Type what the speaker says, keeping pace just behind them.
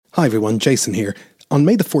Hi everyone, Jason here. On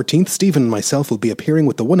May the 14th, Stephen and myself will be appearing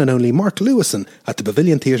with the one and only Mark Lewison at the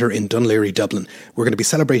Pavilion Theatre in Dunleary, Dublin. We're going to be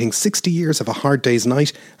celebrating 60 years of A Hard Day's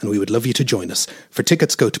Night, and we would love you to join us. For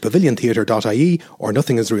tickets, go to paviliontheatre.ie or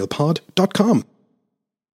nothingisrealpod.com.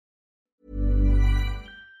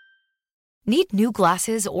 Need new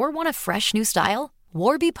glasses or want a fresh new style?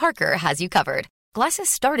 Warby Parker has you covered. Glasses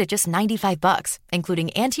start at just $95, including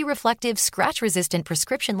anti-reflective, scratch-resistant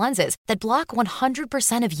prescription lenses that block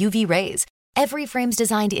 100% of UV rays. Every frame's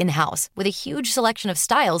designed in-house with a huge selection of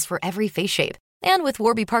styles for every face shape. And with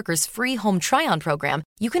Warby Parker's free home try-on program,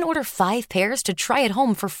 you can order 5 pairs to try at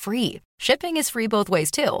home for free. Shipping is free both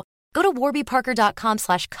ways, too. Go to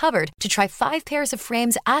warbyparker.com/covered to try 5 pairs of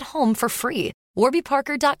frames at home for free.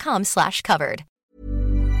 warbyparker.com/covered.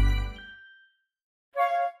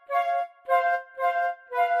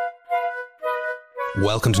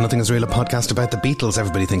 Welcome to Nothing Is Real, a podcast about the Beatles.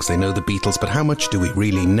 Everybody thinks they know the Beatles, but how much do we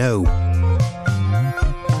really know?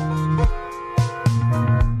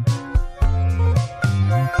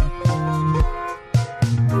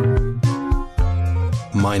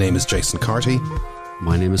 My name is Jason Carty.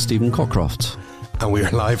 My name is Stephen Cockcroft. And we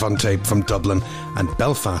are live on tape from Dublin and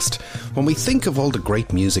Belfast. When we think of all the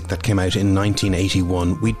great music that came out in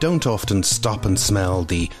 1981, we don't often Stop and Smell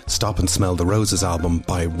the Roses album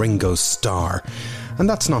by Ringo Starr. And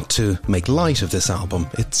that's not to make light of this album.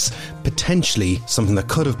 It's potentially something that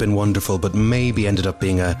could have been wonderful, but maybe ended up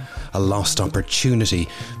being a lost opportunity.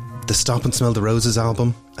 The Stop and Smell the Roses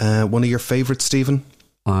album, one of your favourites, Stephen?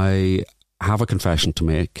 I have a confession to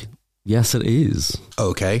make. Yes, it is.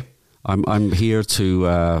 Okay. I'm here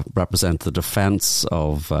to represent the defence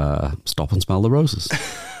of Stop and Smell the Roses.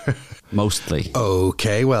 Mostly.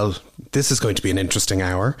 Okay, well, this is going to be an interesting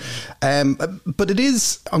hour. But it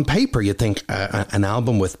is, on paper, you'd think, an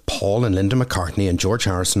album with Paul and Linda McCartney and George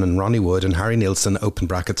Harrison and Ronnie Wood and Harry Nilsson, open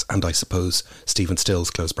brackets, and I suppose Stephen Stills,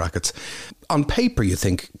 close brackets. On paper, you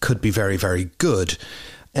think, could be very, very good.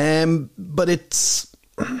 But it's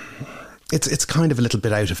kind of a little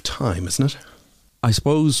bit out of time, isn't it? I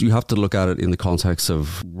suppose you have to look at it in the context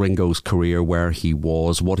of Ringo's career, where he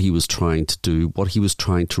was, what he was trying to do, what he was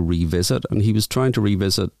trying to revisit. And he was trying to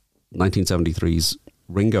revisit 1973's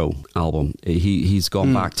Ringo album. He's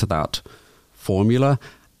gone back to that formula.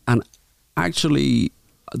 And actually,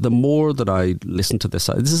 the more that I listen to this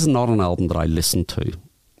is not an album that I listen to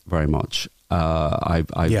very much.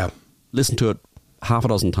 I've listened to it half a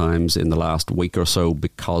dozen times in the last week or so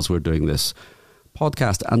because we're doing this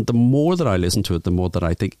podcast, and the more that I listen to it, the more that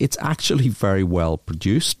I think it's actually very well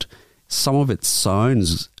produced. Some of it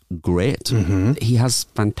sounds great. Mm-hmm. He has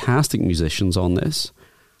fantastic musicians on this,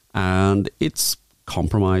 and it's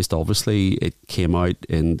compromised. Obviously, it came out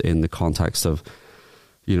in the context of,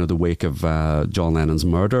 the wake of John Lennon's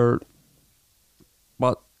murder.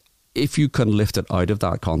 But if you can lift it out of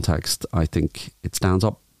that context, I think it stands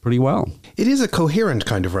up pretty well. It is a coherent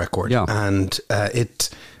kind of record, yeah, and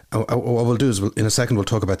what we'll do is, in a second, we'll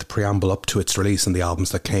talk about the preamble up to its release and the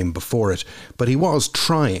albums that came before it. But he was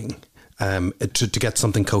trying to get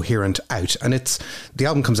something coherent out. And the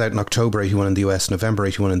album comes out in October 81 in the US, November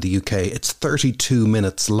 81 in the UK. It's 32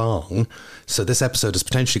 minutes long. So this episode is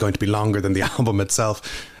potentially going to be longer than the album itself.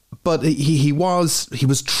 But he was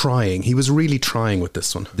trying. He was really trying with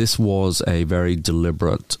this one. This was a very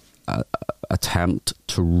deliberate attempt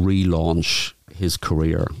to relaunch his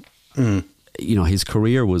career. Mm. His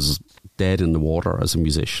career was dead in the water as a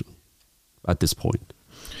musician at this point.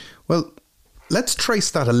 Well, let's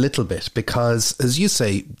trace that a little bit, because, as you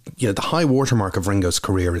say, the high watermark of Ringo's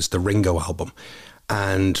career is the Ringo album.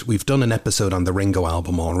 And we've done an episode on the Ringo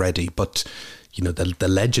album already, but the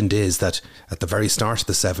legend is that at the very start of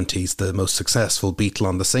the 70s, the most successful Beatle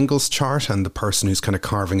on the singles chart, and the person who's kind of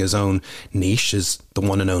carving his own niche, is the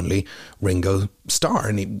one and only Ringo Starr.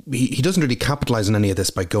 And he doesn't really capitalise on any of this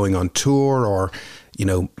by going on tour or,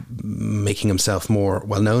 making himself more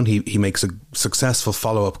well known. He makes a successful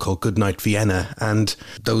follow-up called Goodnight Vienna, and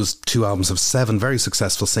those 2 albums have 7 very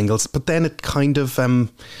successful singles. But then it kind of...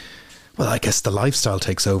 well, I guess the lifestyle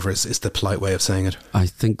takes over is the polite way of saying it. I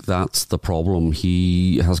think that's the problem.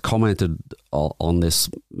 He has commented on this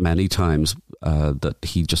many times, that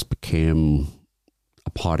he just became a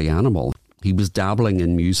party animal. He was dabbling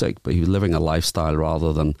in music, but he was living a lifestyle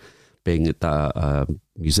rather than being a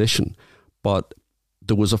musician. But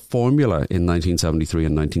there was a formula in 1973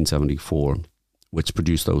 and 1974 which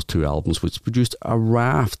produced those 2 albums, which produced a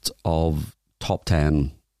raft of top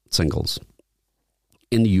 10 singles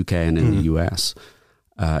in the UK and in the US.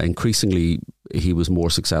 Increasingly, he was more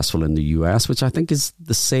successful in the US, which I think is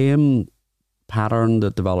the same pattern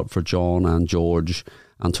that developed for John and George,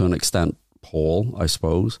 and to an extent Paul, I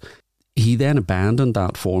suppose. He then abandoned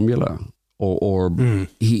that formula, or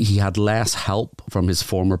he had less help from his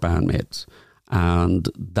former bandmates. And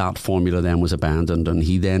that formula then was abandoned, and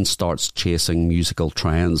he then starts chasing musical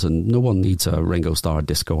trends, and no one needs a Ringo Starr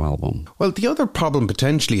disco album. Well, the other problem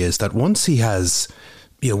potentially is that once he has,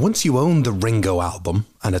 once you own the Ringo album,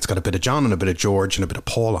 and it's got a bit of John and a bit of George and a bit of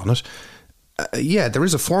Paul on it, there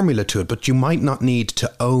is a formula to it, but you might not need to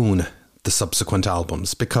own the subsequent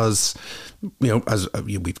albums because, as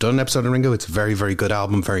we've done an episode on Ringo, it's a very, very good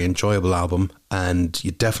album, very enjoyable album, and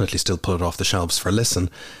you definitely still pull it off the shelves for a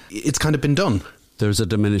listen. It's kind of been done. There's a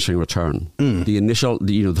diminishing return. The initial,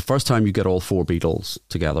 the first time you get all four Beatles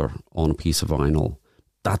together on a piece of vinyl,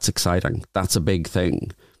 that's exciting. That's a big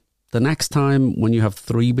thing. The next time when you have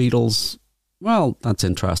three Beatles, well, that's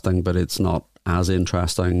interesting, but it's not as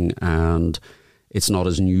interesting and it's not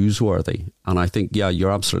as newsworthy. And I think,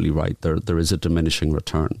 you're absolutely right. There is a diminishing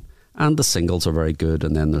return. And the singles are very good,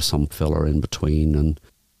 and then there's some filler in between, and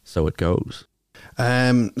so it goes.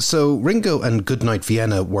 So Ringo and Goodnight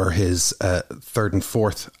Vienna were his third and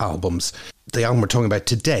fourth albums. The album we're talking about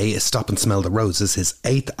today is Stop and Smell the Roses, his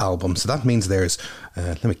eighth album. So that means there's,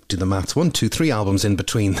 let me do the maths, 1, 2, 3 albums in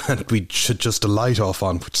between that we should just alight off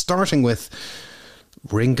on, starting with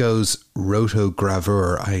Ringo's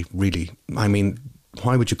Rotogravure. I mean,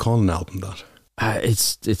 why would you call an album that?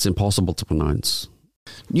 It's impossible to pronounce.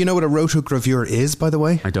 You know what a rotogravure is, by the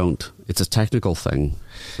way? I don't. It's a technical thing.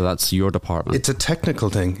 So that's your department. It's a technical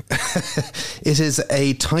thing. It is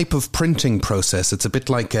a type of printing process. It's a bit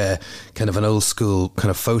like a kind of an old school kind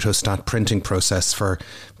of photostat printing process for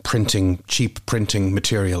printing, cheap printing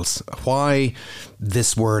materials. Why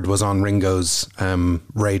this word was on Ringo's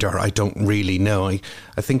radar, I don't really know. I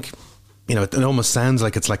think, it almost sounds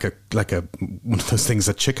like it's like a one of those things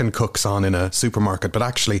that chicken cooks on in a supermarket, but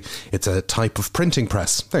actually it's a type of printing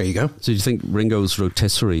press. There you go. So do you think Ringo's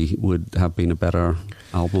Rotisserie would have been a better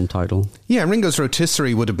album title? Yeah, Ringo's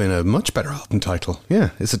Rotisserie would have been a much better album title.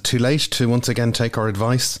 Yeah. Is it too late to once again take our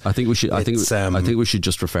advice? I think we should. I think we should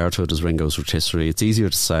just refer to it as Ringo's Rotisserie. It's easier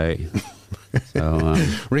to say. So,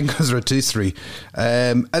 Ringo's Rotisserie.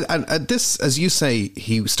 And this, as you say,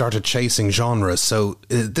 he started chasing genres. So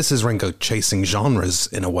this is Ringo chasing genres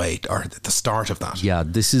in a way, or at the start of that. Yeah,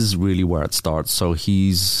 this is really where it starts. So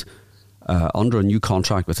he's under a new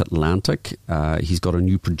contract with Atlantic. He's got a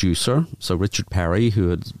new producer. So Richard Perry, who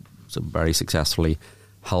had very successfully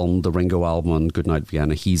helmed the Ringo album on Goodnight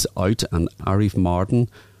Vienna, he's out. And Arif Mardin,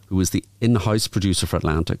 who was the in-house producer for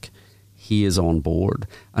Atlantic, he is on board.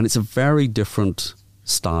 And it's a very different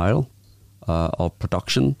style of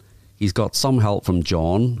production. He's got some help from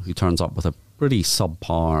John, who turns up with a pretty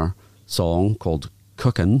subpar song called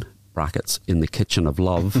Cookin', brackets, in the Kitchen of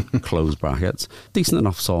Love, close brackets. Decent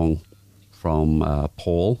enough song from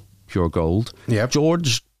Paul, Pure Gold. Yep.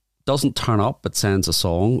 George doesn't turn up but sends a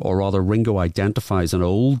song, or rather Ringo identifies an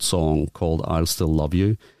old song called I'll Still Love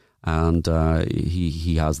You, and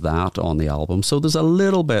he has that on the album. So there's a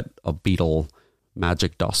little bit of Beatle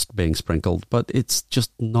magic dust being sprinkled, but it's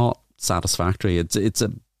just not satisfactory. It's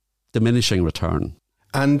a diminishing return.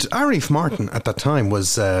 And Arif Mardin at that time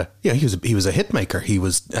was he was a hit maker. He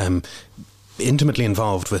was intimately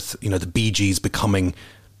involved with the Bee Gees becoming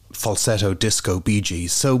falsetto disco Bee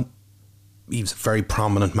Gees. So he was a very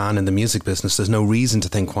prominent man in the music business. There's no reason to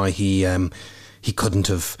think why he couldn't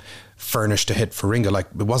have furnished a hit for Ringo. Like,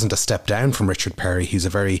 it wasn't a step down from Richard Perry. He's a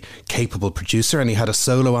very capable producer, and he had a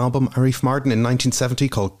solo album, Arif Mardin, in 1970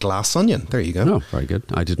 called Glass Onion. There you go. Oh, very good.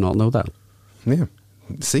 I did not know that. Yeah.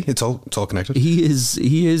 See, it's all connected. He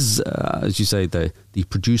is, as you say, the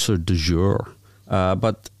producer du jour.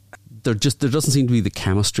 But there doesn't seem to be the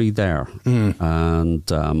chemistry there.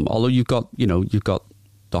 And although you've got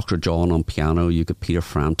Dr. John on piano, you've got Peter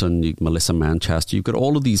Frampton, you've got Melissa Manchester, you've got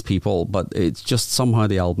all of these people, but it's just somehow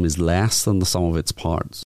the album is less than the sum of its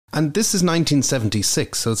parts. And this is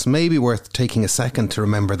 1976, so it's maybe worth taking a second to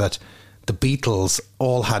remember that the Beatles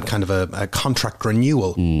all had kind of a contract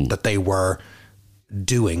renewal that they were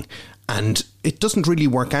doing. And it doesn't really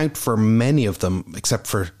work out for many of them, except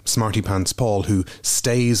for Smarty Pants Paul, who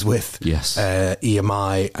stays with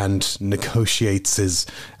EMI and negotiates his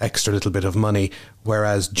extra little bit of money,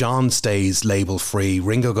 whereas John stays label free.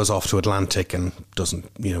 Ringo goes off to Atlantic and doesn't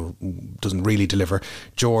really deliver.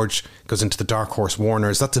 George goes into the Dark Horse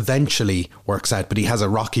Warners. That eventually works out, but he has a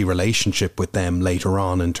rocky relationship with them later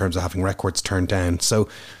on in terms of having records turned down. So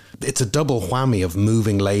it's a double whammy of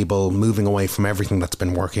moving label, moving away from everything that's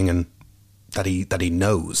been working and that he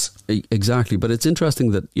knows. Exactly. But it's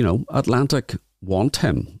interesting that, Atlantic want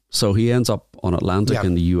him. So he ends up on Atlantic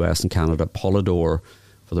in the US and Canada. Polydor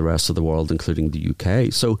for the rest of the world, including the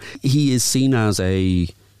UK. So he is seen as an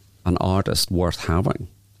artist worth having.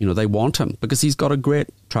 You know, they want him because he's got a great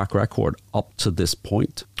track record up to this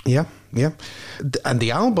point. Yeah, yeah. And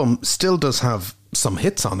the album still does have some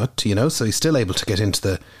hits on it, you know, so he's still able to get into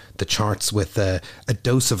the charts with A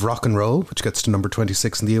Dose of Rock and Roll, which gets to number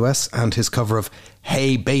 26 in the US, and his cover of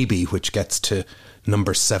Hey Baby, which gets to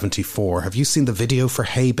number 74. Have you seen the video for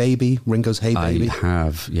Hey Baby, Ringo's Hey Baby? I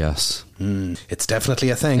have, yes. It's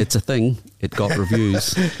definitely a thing. It's a thing. It got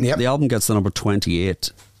reviews. Yep. The album gets to number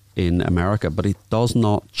 28 in America, but it does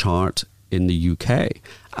not chart in the UK.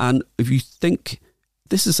 And if you think,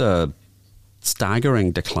 this is a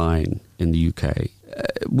staggering decline in the UK.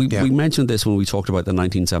 We mentioned this when we talked about the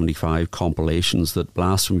 1975 compilations, that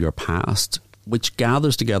Blast from Your Past, which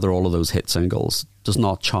gathers together all of those hit singles, does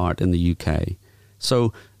not chart in the UK.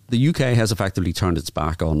 So the UK has effectively turned its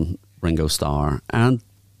back on Ringo Starr, and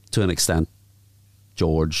to an extent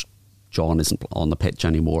John isn't on the pitch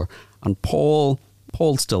anymore, and Paul's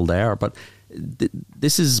still there, but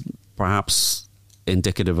this is perhaps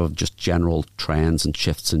indicative of just general trends and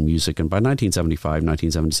shifts in music. And by 1975,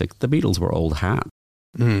 1976, the Beatles were old hat.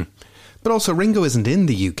 But also Ringo isn't in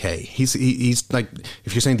the UK. He's like,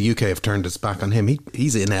 if you're saying the UK have turned its back on him,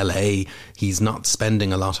 he's in LA. He's not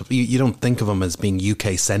spending a lot of, you don't think of him as being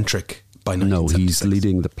UK centric by 1976. No, he's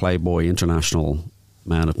leading the Playboy International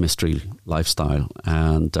Man of Mystery lifestyle,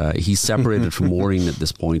 and he's separated from Maureen at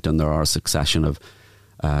this point, and there are a succession of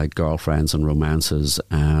girlfriends and romances,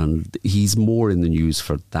 and he's more in the news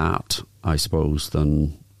for that, I suppose,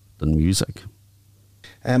 than music.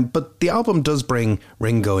 But the album does bring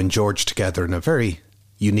Ringo and George together in a very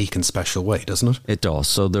unique and special way, doesn't it? It does.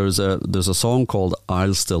 So there's a song called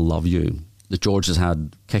I'll Still Love You that George has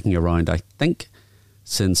had kicking around, I think,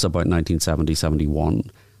 since about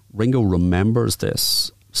 1970-71. Ringo remembers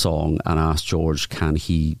this song and asked George, can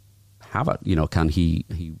he have it? You know, can he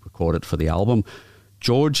record it for the album?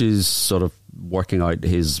 George is sort of working out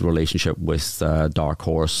his relationship with Dark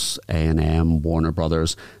Horse, A&M, Warner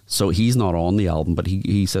Brothers. So he's not on the album, but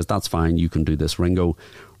he says, that's fine, you can do this. Ringo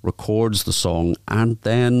records the song, and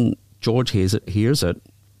then George hears it,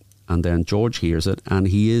 and then George hears it, and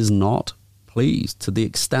he is not pleased, to the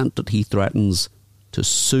extent that he threatens to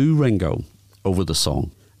sue Ringo over the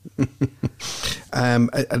song.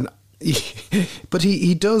 But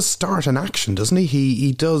he does start an action, doesn't he?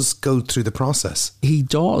 He does go through the process. He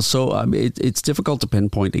does. So it's difficult to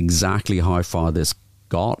pinpoint exactly how far this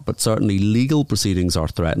got, but certainly legal proceedings are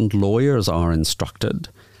threatened. Lawyers are instructed,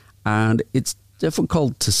 and it's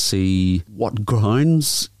difficult to see what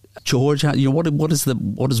grounds George had. You know, what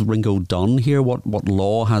has Ringo done here? What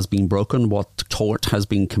law has been broken? What tort has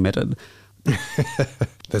been committed?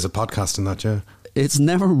 There's a podcast on that, yeah. It's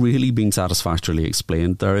never really been satisfactorily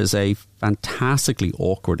explained. There is a fantastically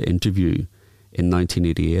awkward interview in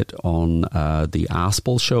 1988 on the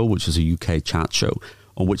Aspel show, which is a UK chat show,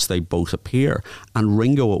 on which they both appear. And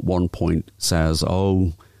Ringo at one point says,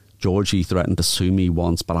 "Oh, Georgie threatened to sue me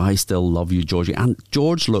once, but I still love you, Georgie." And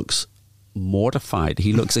George looks mortified.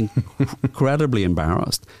 He looks incredibly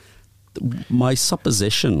embarrassed. My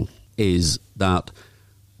supposition is that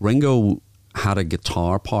Ringo had a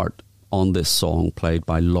guitar part on this song played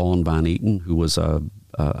by Lon Van Eaton, who was an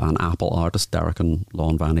Apple artist, Derek and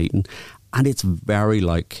Lon Van Eaton, and it's very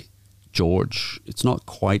like George. It's not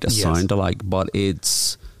quite a sound alike, but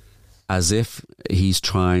it's as if he's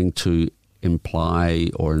trying to imply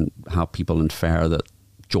or have people infer that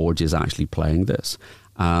George is actually playing this.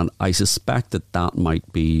 And I suspect that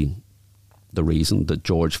might be the reason that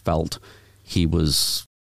George felt he was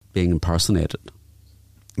being impersonated.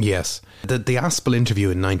 Yes. The Aspel interview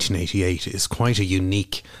in 1988 is quite a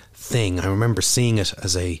unique thing. I remember seeing it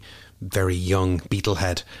as a very young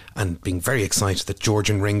Beatlehead and being very excited that George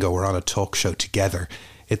and Ringo were on a talk show together.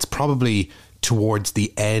 It's probably towards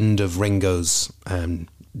the end of Ringo's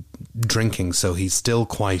drinking, so he's still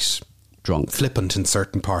quite drunk, flippant in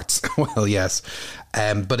certain parts. Well, yes.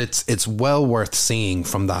 But it's well worth seeing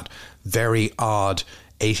from that very odd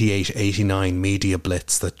 88-89 media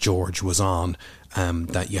blitz that George was on.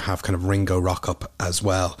 That you have kind of Ringo rock up as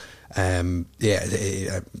well. I'm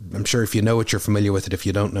sure if you know it, you're familiar with it. If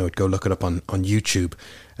you don't know it, go look it up on YouTube.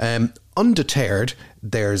 Undeterred,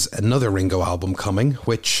 there's another Ringo album coming,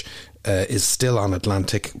 which is still on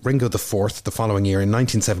Atlantic. Ringo the Fourth, the following year in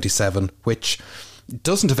 1977, which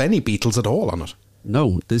doesn't have any Beatles at all on it.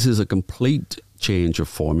 No, this is a complete change of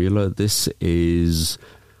formula. This is,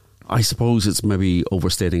 I suppose it's maybe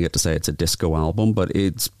overstating it to say it's a disco album, but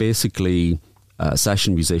it's basically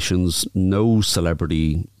session musicians, no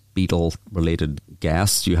celebrity Beatle-related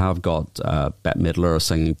guests. You have got Bette Midler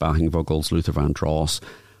singing backing vocals, Luther Vandross,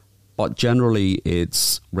 But generally,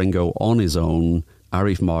 it's Ringo on his own,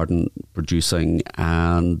 Arif Mardin producing,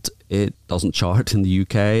 and it doesn't chart in the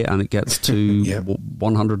UK, and it gets to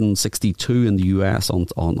 162 in the US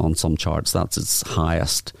on some charts. That's its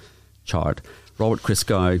highest chart. Robert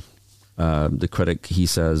Christgau, the critic, he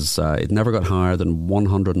says it never got higher than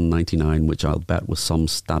 199, which I'll bet was some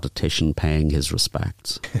statistician paying his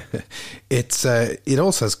respects. It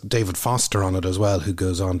also has David Foster on it as well, who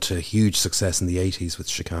goes on to huge success in the 80s with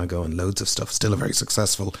Chicago and loads of stuff. Still a very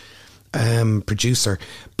successful producer.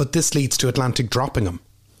 But this leads to Atlantic dropping him.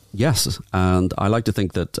 Yes, and I like to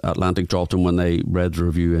think that Atlantic dropped him when they read the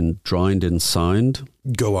review in Drowned in Sound.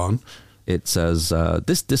 Go on. It says,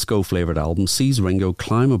 this disco-flavoured album sees Ringo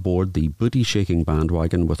climb aboard the booty-shaking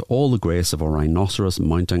bandwagon with all the grace of a rhinoceros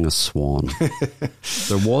mounting a swan.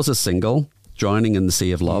 There was a single, Drowning in the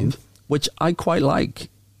Sea of Love, which I quite like.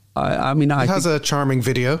 I mean, it has a charming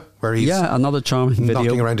video where he's another charming video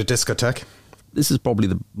knocking around a discotheque. This is probably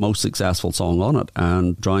the most successful song on it,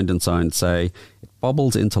 and Drowned in Sound say it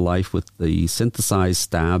bubbles into life with the synthesized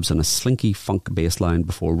stabs and a slinky funk bass line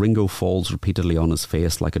before Ringo falls repeatedly on his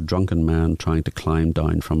face like a drunken man trying to climb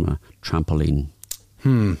down from a trampoline.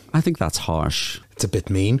 I think that's harsh. It's a bit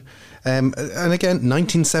mean. And again,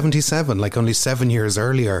 1977, like only 7 years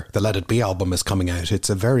earlier, the Let It Be album is coming out. It's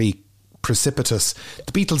a very precipitous.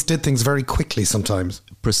 The Beatles did things very quickly sometimes.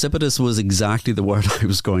 Precipitous was exactly the word I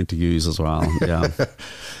was going to use as well. Yeah.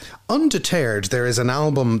 Undeterred, there is an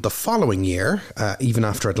album the following year, even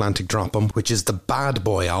after Atlantic drop him, which is the Bad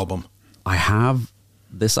Boy album. I have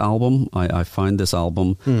this album. I find this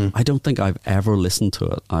album. I don't think I've ever listened to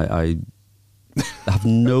it. I have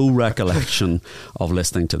no recollection of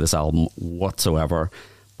listening to this album whatsoever.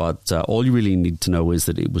 But all you really need to know is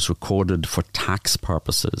that it was recorded for tax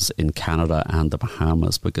purposes in Canada and the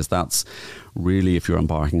Bahamas, because that's really, if you're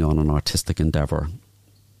embarking on an artistic endeavour,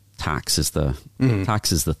 tax is the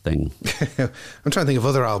thing. I'm trying to think of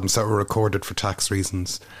other albums that were recorded for tax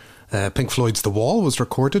reasons. Pink Floyd's The Wall was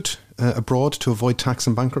recorded abroad to avoid tax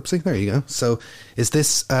and bankruptcy. There you go. So is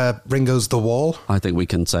this Ringo's The Wall? I think we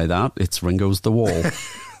can say that. It's Ringo's The Wall.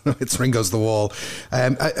 It's Ringo's The Wall.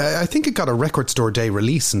 I think it got a Record Store Day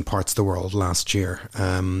release in parts of the world last year.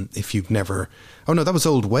 If you've never... Oh no, that was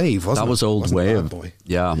Old Wave, wasn't it? That was Old Wave. Boy.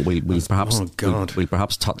 Yeah, we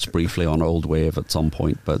perhaps touched briefly on Old Wave at some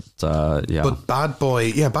point, but yeah. But Bad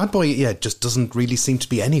Boy, just doesn't really seem to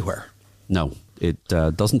be anywhere. No, it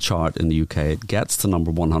doesn't chart in the UK. It gets to number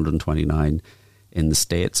 129 in the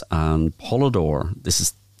States, and Polydor, this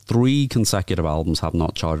is 3 consecutive albums have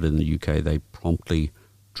not charted in the UK. They promptly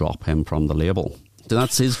drop him from the label. So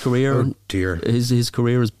that's his career. Oh dear. His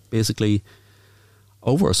career is basically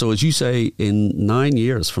over. So as you say, in 9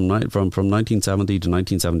 years, from 1970 to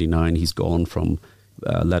 1979, he's gone from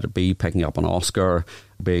Let It Be, picking up an Oscar,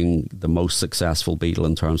 being the most successful Beatle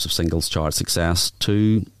in terms of singles chart success,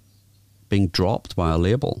 to being dropped by a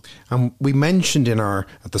label. And we mentioned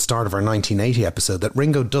at the start of our 1980 episode that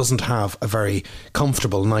Ringo doesn't have a very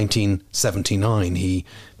comfortable 1979. He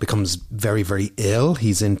becomes very, very ill.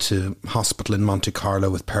 He's into hospital in Monte Carlo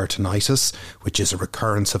with peritonitis, which is a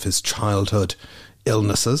recurrence of his childhood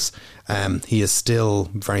illnesses. He is still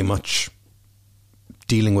very much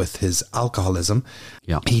dealing with his alcoholism.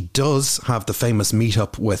 Yeah. He does have the famous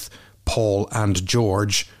meetup with Paul and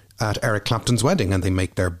George at Eric Clapton's wedding, and they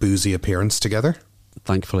make their boozy appearance together.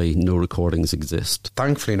 Thankfully, no recordings exist.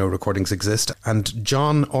 And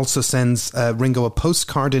John also sends Ringo a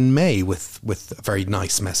postcard in May with a very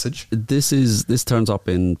nice message. This turns up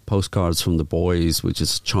in Postcards from the Boys, which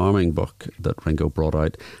is a charming book that Ringo brought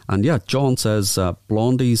out. And yeah, John says,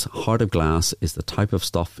 Blondie's Heart of Glass is the type of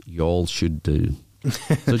stuff y'all should do.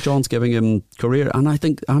 So John's giving him career, and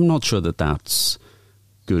I'm not sure that that's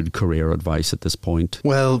good career advice at this point.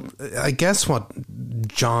 Well, I guess what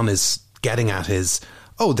John is getting at is,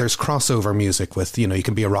 there's crossover music with, you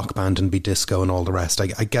can be a rock band and be disco and all the rest.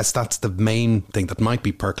 I guess that's the main thing that might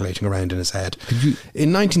be percolating around in his head.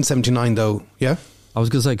 In 1979, though, yeah? I was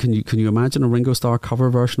going to say, can you imagine a Ringo Starr cover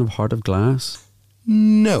version of Heart of Glass?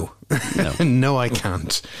 No. No, I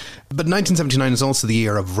can't. But 1979 is also the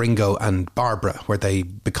year of Ringo and Barbara, where they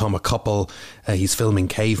become a couple. He's filming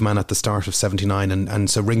Caveman at the start of 79, and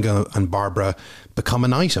so Ringo and Barbara become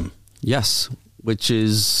an item. Yes, which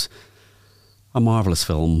is a marvellous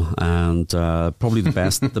film, and probably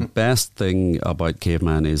the best thing about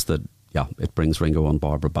Caveman is that, it brings Ringo and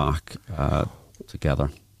Barbara back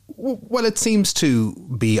together. Well, it seems to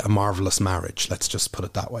be a marvellous marriage, let's just put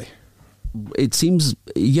it that way. It seems,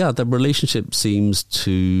 the relationship seems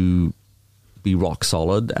to be rock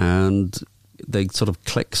solid, and they sort of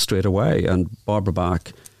click straight away. And Barbara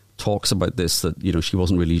Bach talks about this, that, you know, she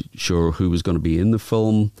wasn't really sure who was going to be in the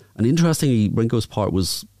film. And interestingly, Ringo's part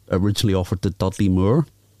was originally offered to Dudley Moore.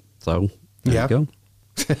 So there you go.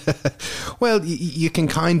 Well, you can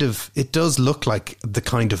kind of, it does look like the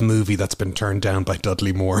kind of movie that's been turned down by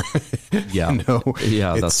Dudley Moore. Yeah. You know?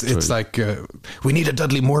 Yeah, that's true. It's like, we need a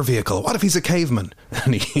Dudley Moore vehicle. What if he's a caveman?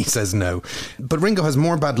 And he says no. But Ringo has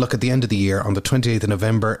more bad luck at the end of the year. On the 28th of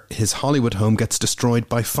November, his Hollywood home gets destroyed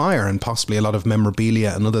by fire, and possibly a lot of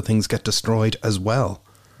memorabilia and other things get destroyed as well.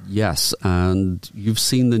 Yes, and you've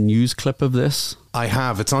seen the news clip of this? I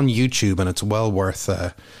have. It's on YouTube, and it's well worth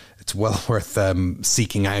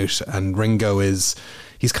seeking out. And Ringo he's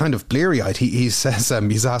kind of bleary-eyed. He says,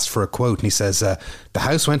 he's asked for a quote, and he says, the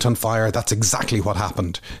house went on fire, that's exactly what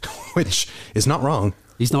happened, which is not wrong.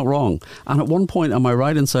 He's not wrong. And at one point, am I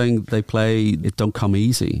right in saying they play It Don't Come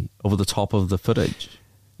Easy over the top of the footage?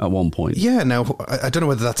 At one point. Yeah, now, I don't know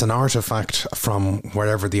whether that's an artefact from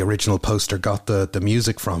wherever the original poster got the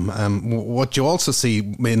music from. What you also see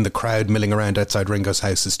in the crowd milling around outside Ringo's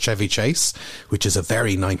house is Chevy Chase, which is a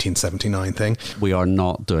very 1979 thing. We are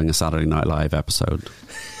not doing a Saturday Night Live episode.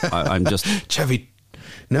 I'm just... Chevy...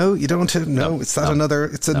 No, you don't. No, it's another.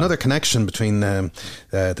 It's another connection between the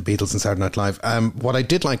Beatles and Saturday Night Live. What I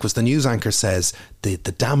did like was the news anchor says the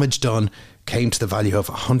damage done came to the value of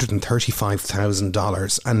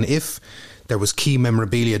 $135,000, and if there was key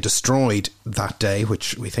memorabilia destroyed that day,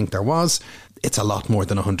 which we think there was, it's a lot more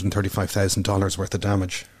than $135,000 worth of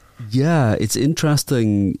damage. Yeah, it's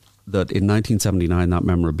interesting that in 1979 that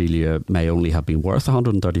memorabilia may only have been worth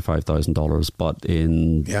 $135,000, but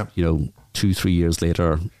in 2-3 years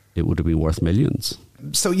later it would have been worth millions.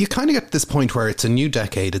 So you kind of get to this point where it's a new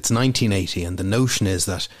decade, it's 1980, and the notion is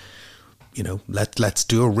that, you know, let's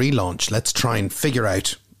do a relaunch, let's try and figure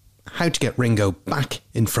out how to get Ringo back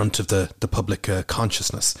in front of the public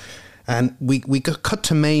consciousness. And we got cut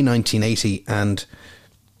to May 1980, and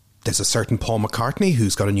there's a certain Paul McCartney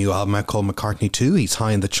who's got a new album out called McCartney 2. He's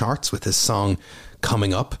high in the charts with his song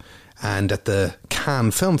Coming Up. And at the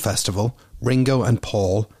Cannes Film Festival, Ringo and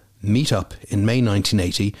Paul meet up in May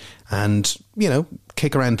 1980 and, you know,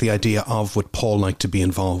 kick around the idea of would Paul like to be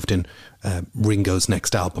involved in Ringo's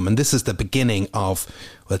next album. And this is the beginning of,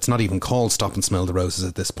 well, it's not even called Stop and Smell the Roses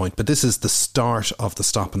at this point, but this is the start of the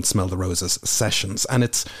Stop and Smell the Roses sessions. And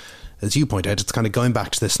it's, as you point out, it's kind of going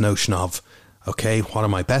back to this notion of, okay, what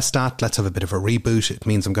am I best at? Let's have a bit of a reboot. It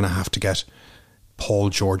means I'm going to have to get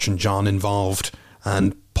Paul, George and John involved,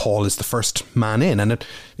 and Paul is the first man in. And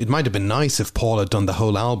it might have been nice if Paul had done the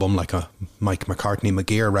whole album like a Mike McCartney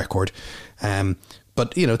McGear record.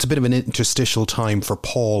 But, you know, it's a bit of an interstitial time for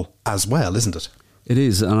Paul as well, isn't it? It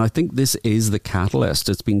is, and I think this is the catalyst.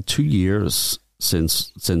 It's been 2 years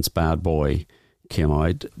since Bad Boy came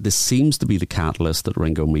out. This seems to be the catalyst that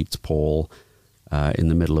Ringo meets Paul in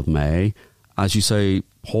the middle of May. As you say,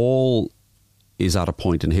 Paul is at a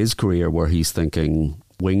point in his career where he's thinking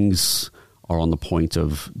Wings are on the point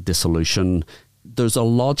of dissolution. There's a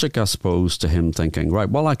logic, I suppose, to him thinking, right,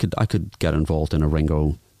 well, I could get involved in a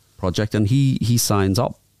Ringo project, and he signs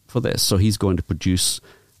up for this. So he's going to produce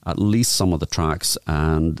at least some of the tracks,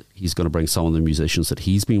 and he's going to bring some of the musicians that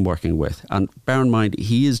he's been working with. And bear in mind,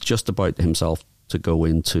 he is just about himself to go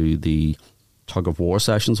into the tug of war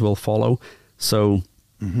sessions will follow. So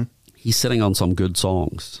he's sitting on some good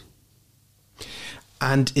songs.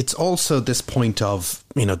 And it's also this point of,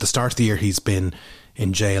 you know, the start of the year he's been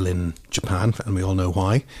in jail in Japan, and we all know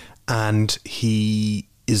why. And he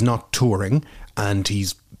is not touring, and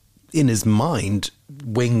he's, in his mind,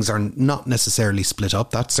 Wings are not necessarily split up.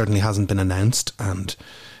 That certainly hasn't been announced. And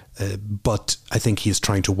but I think he's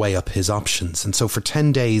trying to weigh up his options. And so for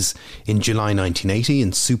 10 days in July 1980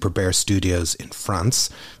 in Super Bear Studios in France,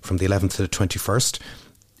 from the 11th to the 21st,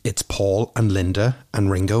 it's Paul and Linda and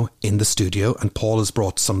Ringo in the studio, and Paul has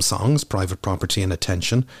brought some songs, Private Property and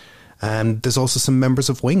Attention, and there's also some members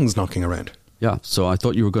of Wings knocking around. Yeah, so I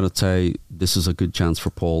thought you were going to say this is a good chance for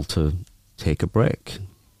Paul to take a break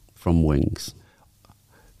from Wings.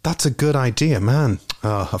 That's a good idea, man.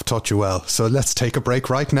 Oh, I've taught you well. So let's take a break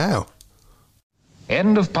right now.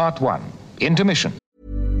 End of part one. Intermission.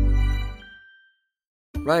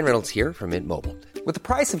 Ryan Reynolds here from Mint Mobile. With the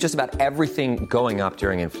price of just about everything going up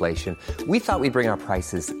during inflation, we thought we'd bring our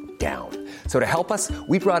prices down. So to help us,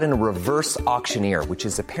 we brought in a reverse auctioneer, which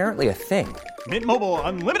is apparently a thing. Mint Mobile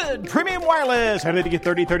Unlimited Premium Wireless. How to get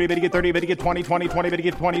 30, 30, how to get 30, how to get 20, 20, 20, how to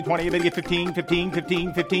get 20, 20, how to get 15, 15,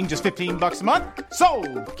 15, 15, just $15 a month?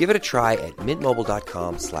 Sold! Give it a try at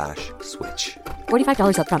mintmobile.com/switch.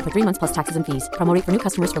 $45 up front for 3 months plus taxes and fees. Promo rate for new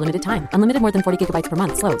customers for limited time. Unlimited more than 40 gigabytes per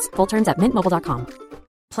month. Slows full terms at mintmobile.com.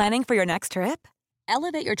 Planning for your next trip?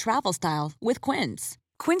 Elevate your travel style with Quince.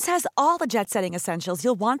 Quince has all the jet-setting essentials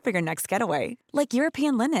you'll want for your next getaway, like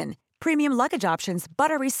European linen, premium luggage options,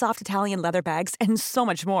 buttery soft Italian leather bags, and so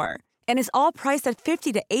much more. And is all priced at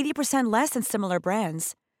 50 to 80% less than similar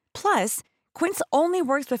brands. Plus, Quince only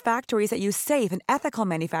works with factories that use safe and ethical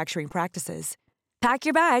manufacturing practices. Pack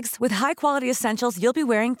your bags with high-quality essentials you'll be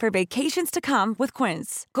wearing for vacations to come with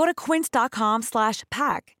Quince. Go to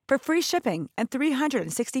quince.com/pack for free shipping and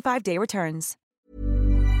 365-day returns.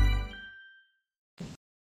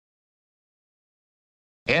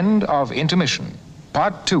 End of intermission.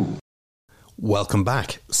 Part 2. Welcome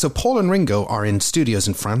back. So Paul and Ringo are in studios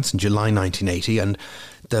in France in July 1980, and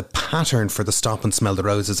the pattern for the Stop and Smell the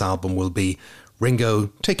Roses album will be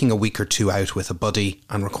Ringo taking a week or two out with a buddy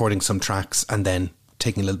and recording some tracks, and then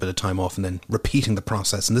taking a little bit of time off and then repeating the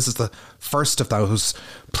process. And this is the first of those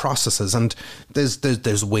processes. And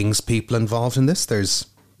there's Wings people involved in this. There's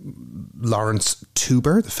Lawrence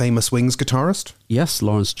Tuber, the famous Wings guitarist. Yes,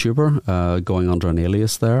 Lawrence Tuber, going under an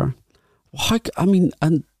alias there.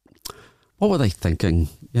 And what were they thinking,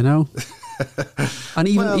 you know? And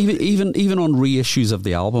even on reissues of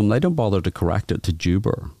the album, they don't bother to correct it to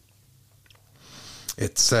Tuber.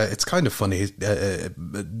 It's kind of funny.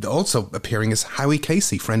 Also appearing is Howie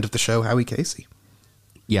Casey, friend of the show, Howie Casey.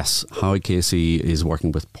 Yes, Howie Casey is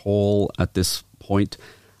working with Paul at this point.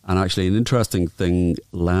 And actually, an interesting thing,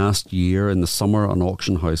 last year in the summer, an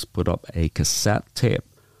auction house put up a cassette tape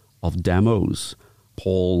of demos,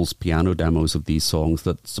 Paul's piano demos of these songs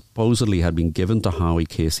that supposedly had been given to Howie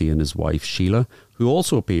Casey and his wife Sheila, who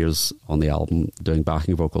also appears on the album doing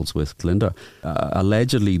backing vocals with Glinda.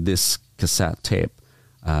 Allegedly, this cassette tape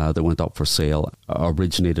that went up for sale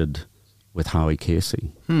originated with Howie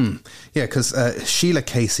Casey. Yeah, because Sheila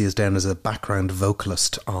Casey is down as a background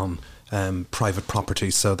vocalist on Private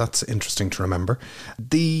Property, so that's interesting to remember.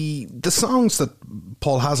 The songs that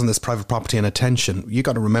Paul has on this Private Property and Attention, you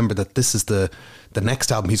got to remember that this is the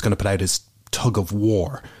next album he's going to put out is Tug of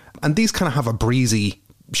War, and these kind of have a breezy,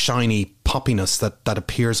 shiny poppiness that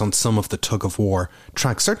appears on some of the Tug of War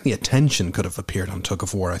tracks. Certainly Attention could have appeared on Tug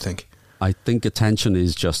of War, I think. I think Attention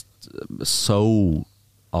is just so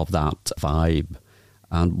of that vibe.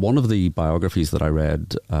 And one of the biographies that I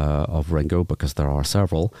read of Ringo, because there are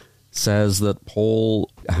several, says that Paul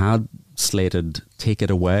had slated Take It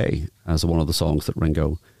Away as one of the songs that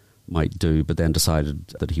Ringo might do, but then decided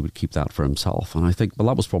that he would keep that for himself. And I think, well,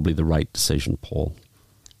 that was probably the right decision, Paul.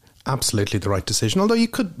 Absolutely the right decision, although you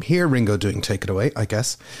could hear Ringo doing Take It Away, I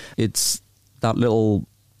guess. It's that little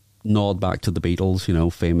nod back to the Beatles, you know,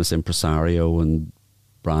 famous impresario and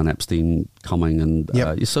Brian Epstein coming. And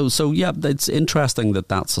so it's interesting that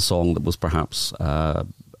that's a song that was perhaps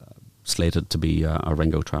slated to be a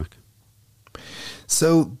Ringo track.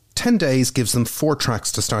 So 10 Days gives them 4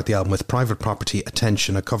 tracks to start the album with Private Property,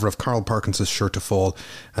 Attention, a cover of Carl Perkins' Sure to Fall,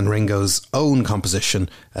 and Ringo's own composition,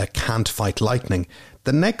 Can't Fight Lightning.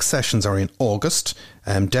 The next sessions are in August,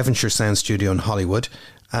 Devonshire Sound Studio in Hollywood,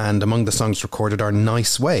 and among the songs recorded are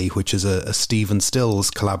Nice Way, which is a Stephen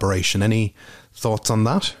Stills collaboration. Any thoughts on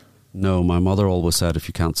that? No, my mother always said if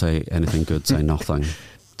you can't say anything good, say nothing.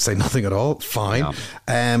 Say nothing at all. Fine.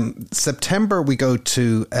 Yeah. September, we go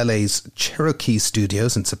to LA's Cherokee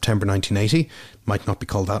Studios in September 1980. Might not be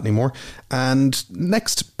called that anymore. And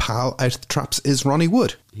next pal out of the traps is Ronnie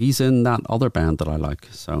Wood. He's in that other band that I like.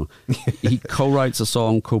 So he co-writes a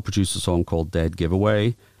song, co-produced a song called Dead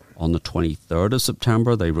Giveaway. On the 23rd of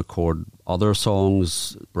September, they record other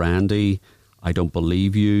songs, Brandy, I Don't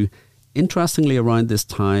Believe You. Interestingly, around this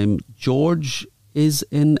time, George is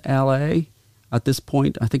in LA. At this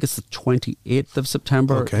point, I think it's the 28th of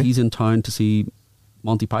September. Okay. He's in town to see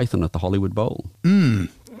Monty Python at the Hollywood Bowl. The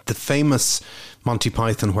famous Monty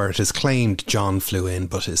Python where it is claimed John flew in,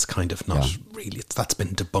 but is kind of not really. That's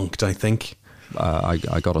been debunked, I think. I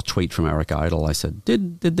got a tweet from Eric Idle. I said,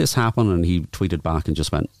 did this happen? And he tweeted back and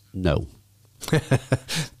just went, no.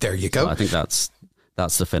 There you go. So I think that's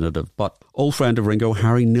definitive. But old friend of Ringo,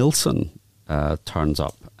 Harry Nilsson, turns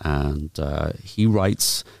up, and he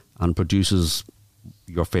writes and produces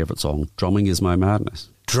your favourite song, Drumming Is My Madness.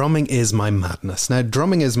 Drumming Is My Madness. Now,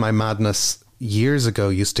 Drumming Is My Madness years ago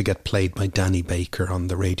used to get played by Danny Baker on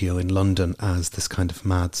the radio in London as this kind of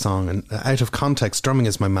mad song. And out of context, Drumming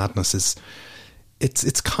Is My Madness is,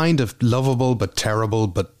 it's kind of lovable but terrible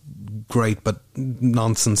but great but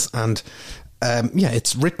nonsense. And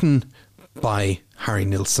it's written by Harry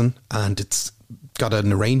Nilsson, and it's got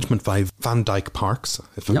an arrangement by Van Dyke Parks,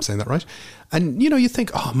 if I'm saying that right. And, you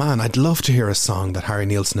think, oh man, I'd love to hear a song that Harry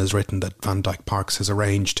Nilsson has written that Van Dyke Parks has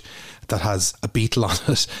arranged that has a Beatle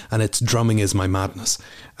on it and its drumming is my madness.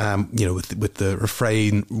 With the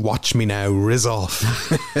refrain, watch me now, riz off,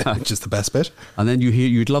 which is the best bit. And then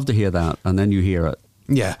you'd love to hear that, and then you hear it.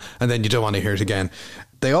 Yeah, and then you don't want to hear it again.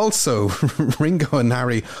 They also, Ringo and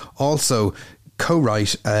Harry also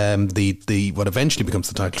co-write the what eventually becomes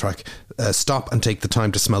the title track, Stop and Take the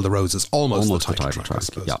Time to Smell the Roses. Almost the title track, I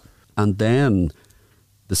suppose. Yeah. And then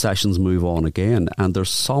the sessions move on again, and there's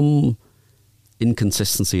some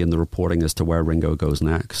inconsistency in the reporting as to where Ringo goes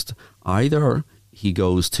next. Either he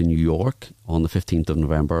goes to New York on the 15th of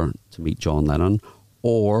November to meet John Lennon,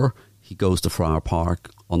 or he goes to Friar Park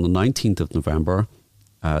on the 19th of November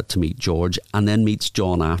to meet George, and then meets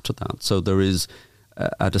John after that. So there is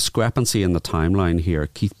a discrepancy in the timeline here.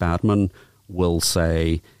 Keith Badman will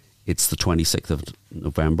say it's the 26th of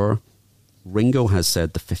November. Ringo has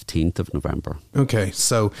said the 15th of November. Okay,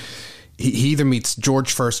 so he either meets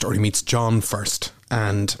George first or he meets John first.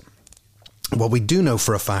 And what we do know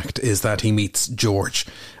for a fact is that he meets George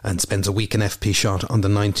and spends a week in FP Shot on the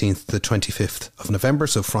 19th to the 25th of November.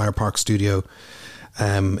 So Friar Park Studio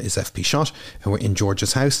is FP Shot, and we're in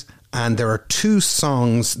George's house. And there are two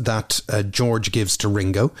songs that George gives to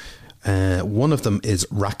Ringo. One of them is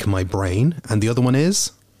Rack My Brain, and the other one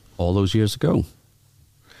is All Those Years Ago.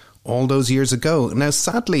 All Those Years Ago. Now,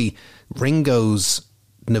 sadly, Ringo's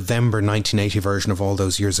November 1980 version of All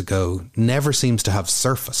Those Years Ago never seems to have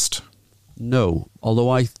surfaced. No,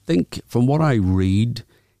 although I think from what I read,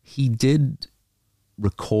 he did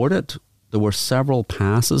record it. There were several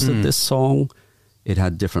passes of this song. It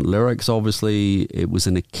had different lyrics, obviously. It was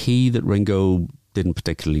in a key that Ringo didn't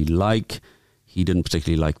particularly like. He didn't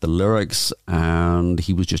particularly like the lyrics, and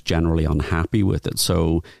he was just generally unhappy with it.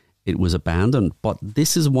 So it was abandoned. But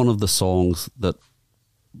this is one of the songs that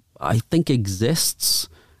I think exists.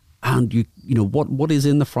 And, you know what is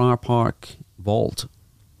in the Friar Park vault?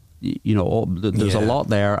 There's a lot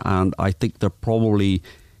there, and I think there probably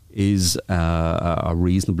is a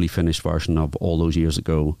reasonably finished version of All Those Years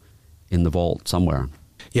Ago in the vault somewhere.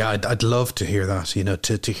 Yeah, I'd love to hear that,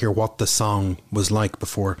 to hear what the song was like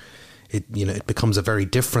before it becomes a very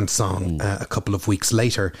different song a couple of weeks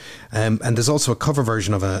later. And there's also a cover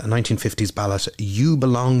version of a 1950s ballad, You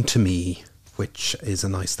Belong to Me, which is a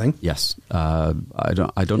nice thing. Yes. I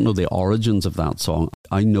don't know the origins of that song.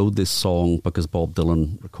 I know this song because Bob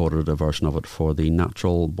Dylan recorded a version of it for the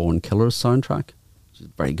Natural Born Killers soundtrack, which is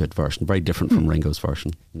a very good version, very different from Ringo's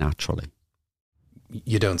version, naturally.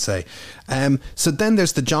 You don't say. So then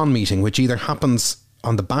there's the John meeting, which either happens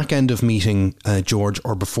on the back end of meeting George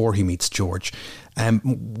or before he meets George.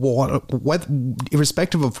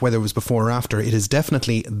 Irrespective of whether it was before or after, it is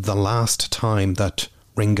definitely the last time that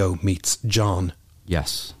Ringo meets John.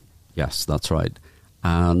 Yes, that's right.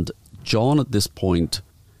 And John at this point,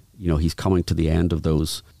 he's coming to the end of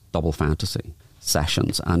those Double Fantasy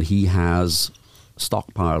sessions, and he has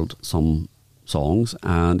stockpiled some songs,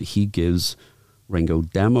 and he gives Ringo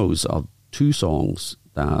demos of two songs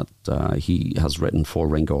that he has written for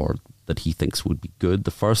Ringo, or that he thinks would be good.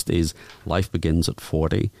 The first is Life Begins at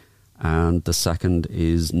 40, and the second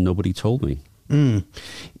is Nobody Told Me.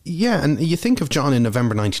 Yeah, and you think of John in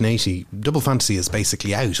November 1980, Double Fantasy is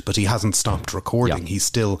basically out, but he hasn't stopped recording. Yeah. He's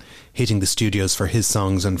still hitting the studios for his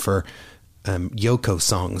songs and for Yoko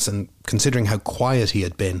songs, and considering how quiet he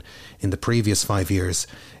had been in the previous 5 years,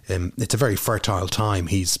 it's a very fertile time.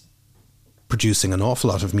 He's producing an awful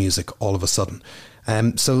lot of music all of a sudden.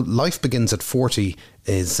 So Life Begins at 40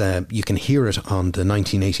 is, you can hear it on the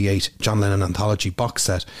 1988 John Lennon Anthology box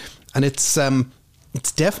set, and it's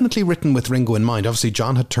definitely written with Ringo in mind. Obviously,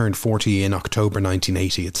 John had turned 40 in October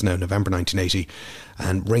 1980. It's now November 1980.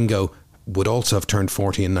 And Ringo would also have turned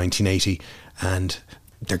 40 in 1980. And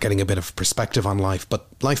they're getting a bit of perspective on life. But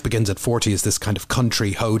Life Begins at 40 is this kind of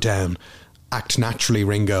country hoedown. Act naturally,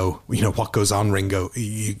 Ringo. What goes on, Ringo.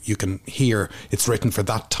 You can hear it's written for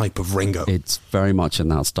that type of Ringo. It's very much in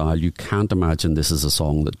that style. You can't imagine this is a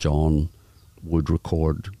song that John would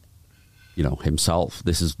record, himself.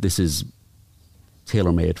 This is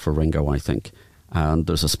tailor-made for Ringo, I think. And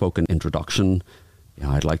there's a spoken introduction.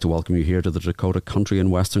 I'd like to welcome you here to the Dakota Country and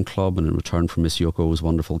Western Club, and in return for Miss Yoko's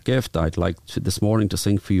wonderful gift, I'd like this morning to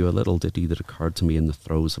sing for you a little ditty that occurred to me in the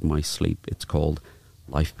throes of my sleep. It's called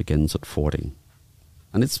Life Begins at 40.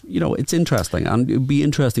 And it's interesting, and it'd be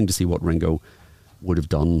interesting to see what Ringo would have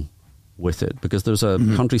done with it, because there's a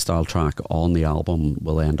country style track on the album,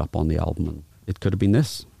 will end up on the album, and it could have been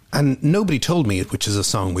this. And Nobody Told Me, which is a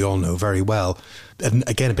song we all know very well. And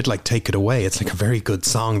again, a bit like Take It Away. It's like a very good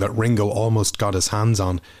song that Ringo almost got his hands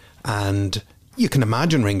on. And you can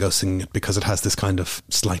imagine Ringo singing it because it has this kind of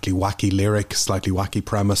slightly wacky lyric, slightly wacky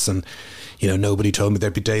premise. And, you know, Nobody Told Me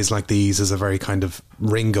There'd Be Days Like These is a very kind of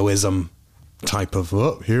Ringoism type of,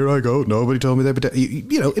 oh, here I go, nobody told me there'd be days.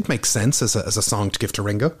 You know, it makes sense as a song to give to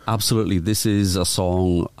Ringo. Absolutely. This is a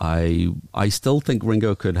song I still think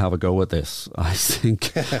Ringo could have a go at this. I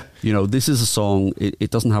think, you know, this is a song,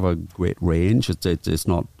 it doesn't have a great range. It's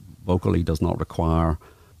not, vocally does not require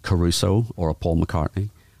Caruso or a Paul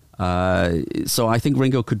McCartney. So I think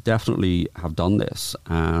Ringo could definitely have done this,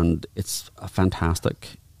 and it's a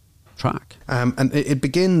fantastic track. And it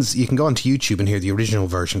begins, you can go onto YouTube and hear the original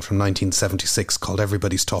version from 1976 called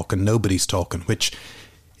Everybody's Talking, Nobody's Talking, which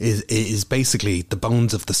is basically the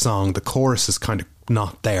bones of the song. The chorus is kind of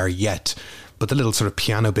not there yet, but the little sort of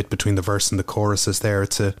piano bit between the verse and the chorus is there.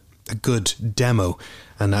 It's a good demo.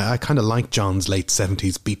 And I kind of like John's late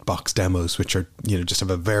 70s beatbox demos, which are, you know, just have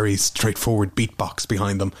a very straightforward beatbox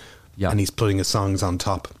behind them. Yeah. And he's putting his songs on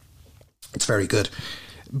top. It's very good.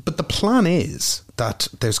 But the plan is that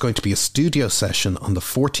there's going to be a studio session on the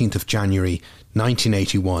 14th of January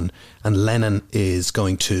 1981, and Lennon is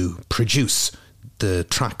going to produce the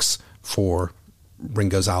tracks for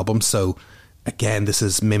Ringo's album. So again, this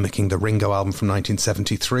is mimicking the Ringo album from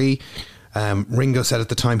 1973. Ringo said at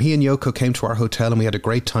the time, he and Yoko came to our hotel and we had a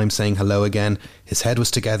great time saying hello again. His head was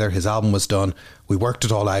together, his album was done. We worked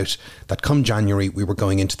it all out, that come January we were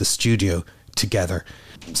going into the studio together.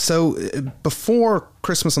 So before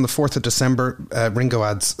Christmas on the 4th of December, Ringo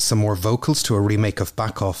adds some more vocals to a remake of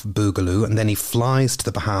Back Off Boogaloo, and then he flies to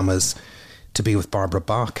the Bahamas to be with Barbara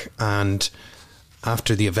Bach. And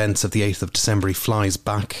after the events of the 8th of December, he flies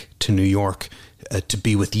back to New York to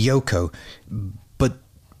be with Yoko. But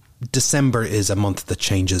December is a month that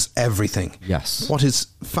changes everything. Yes. What is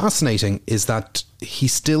fascinating is that he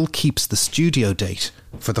still keeps the studio date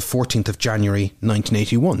for the 14th of January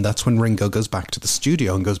 1981. That's when Ringo goes back to the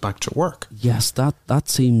studio and goes back to work. Yes, that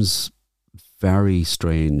seems very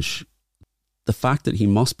strange. The fact that he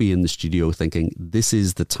must be in the studio thinking, this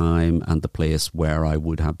is the time and the place where I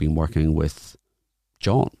would have been working with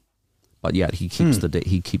John. But yet he keeps the date.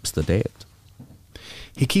 He keeps the date.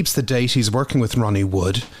 He keeps the date. He's working with Ronnie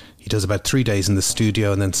Wood. He does about 3 days in the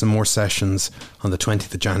studio and then some more sessions on the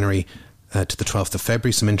 20th of January to the 12th of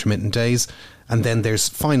February, some intermittent days. And then there's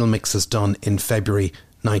final mixes done in February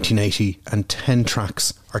 1980, and 10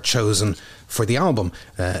 tracks are chosen for the album.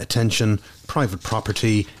 Attention, Private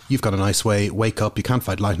Property, You've Got a Nice Way, Wake Up, You Can't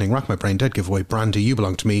Fight Lightning, Rock My Brain Dead, Giveaway, Brandy, You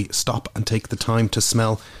Belong to Me, Stop and Take the Time to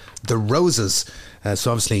Smell the Roses.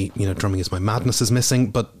 So obviously, you know, Drumming Is My Madness is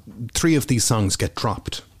missing, but 3 of these songs get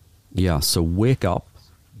dropped. Yeah, so Wake Up,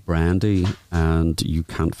 Brandy, and You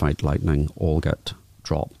Can't Fight Lightning all get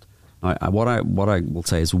dropped. Now, what I will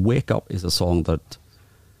say is Wake Up is a song that,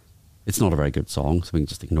 it's not a very good song, so we can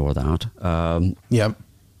just ignore that. Yeah.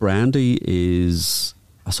 Brandy is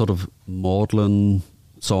a sort of maudlin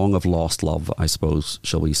song of lost love, I suppose,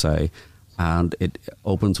 shall we say. And it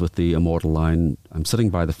opens with the immortal line, I'm sitting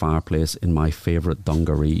by the fireplace in my favourite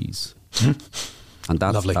dungarees. And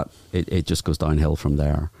that's lovely. It just goes downhill from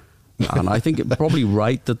there. And I think it's probably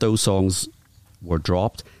right that those songs were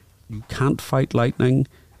dropped. You Can't Fight Lightning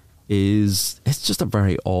it's just a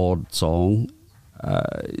very odd song.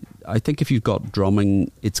 I think if you've got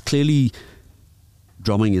drumming, it's clearly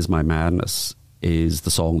Drumming Is My Madness is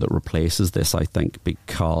the song that replaces this, I think,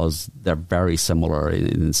 because they're very similar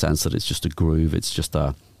in the sense that it's just a groove, it's just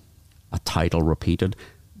a title repeated.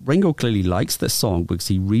 Ringo clearly likes this song because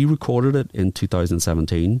he re-recorded it in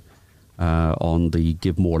 2017 on the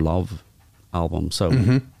Give More Love album. So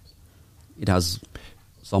it has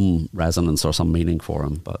some resonance or some meaning for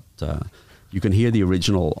him, but you can hear the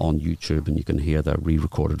original on YouTube and you can hear the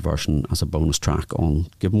re-recorded version as a bonus track on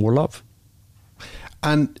Give More Love.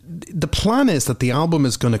 And the plan is that the album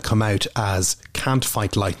is going to come out as Can't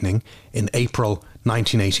Fight Lightning in April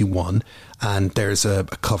 1981, and there's a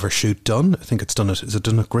cover shoot done. I think it's done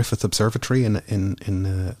at Griffith Observatory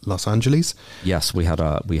in Los Angeles? Yes, we had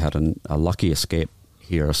a lucky escape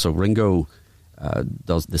here. So Ringo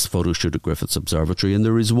does this photo shoot at Griffith's Observatory, and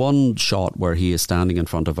there is one shot where he is standing in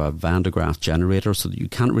front of a Van de Graaff generator, so that you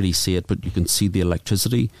can't really see it, but you can see the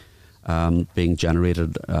electricity being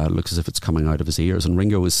generated. Looks as if it's coming out of his ears, and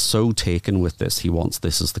Ringo is so taken with this, he wants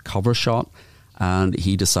this as the cover shot, and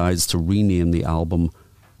he decides to rename the album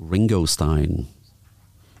Ringo Stein.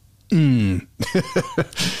 He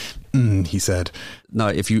said. Now,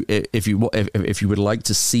 if you would like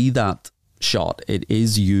to see that shot, it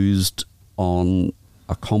is used on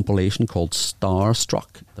a compilation called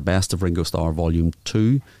Starstruck, the Best of Ringo Starr Volume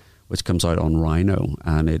 2, which comes out on Rhino,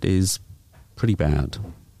 and it is pretty bad.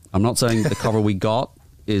 I'm not saying the cover we got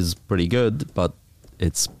is pretty good, but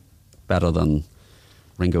it's better than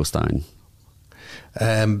Ringo Stein.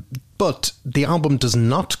 But the album does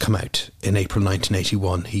not come out in April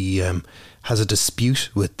 1981. He has a dispute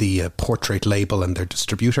with the Portrait label and their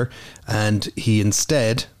distributor, and he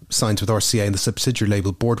instead signs with RCA and the subsidiary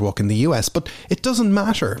label Boardwalk in the US. But it doesn't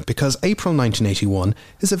matter, because April 1981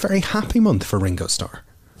 is a very happy month for Ringo Starr.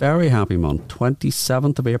 Very happy month.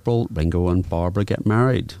 27th of April, Ringo and Barbara get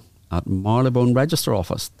married at Marylebone Register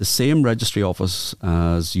Office, the same registry office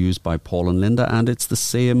as used by Paul and Linda, and it's the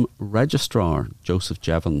same registrar, Joseph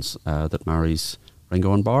Jevons, that marries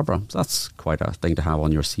Ringo and Barbara. So that's quite a thing to have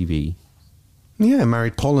on your CV. Yeah,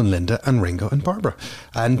 married Paul and Linda and Ringo and Barbara.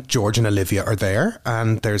 And George and Olivia are there,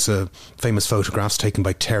 and there's a famous photographs taken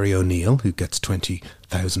by Terry O'Neill, who gets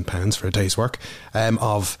 £20,000 for a day's work,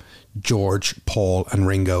 of George, Paul and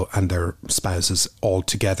Ringo and their spouses all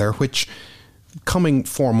together, which, coming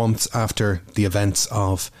 4 months after the events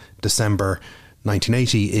of December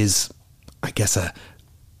 1980, is, I guess, a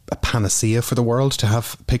panacea for the world to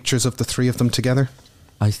have pictures of the three of them together.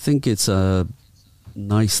 I think it's a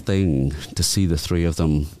nice thing to see the three of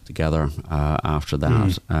them together after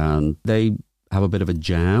that. And they have a bit of a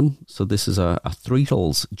jam. So this is a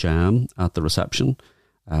Threetles jam at the reception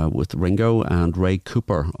with Ringo and Ray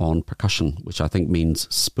Cooper on percussion, which I think means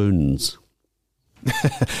spoons.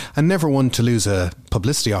 And never one to lose a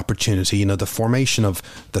publicity opportunity. You know, the formation of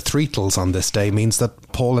the Threetles on this day means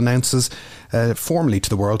that Paul announces formally to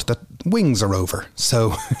the world that Wings are over.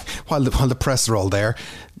 So while the press are all there,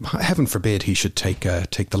 heaven forbid he should take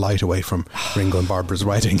the light away from Ringo and Barbara's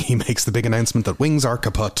wedding. He makes the big announcement that Wings are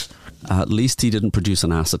kaput. At least he didn't produce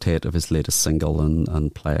an acetate of his latest single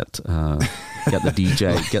and play it. Get the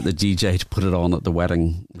DJ to put it on at the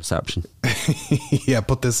wedding reception. Yeah,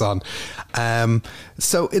 put this on.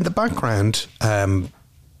 So in the background,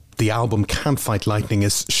 the album Can't Fight Lightning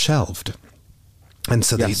is shelved. And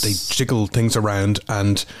so they jiggle things around,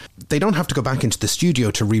 and they don't have to go back into the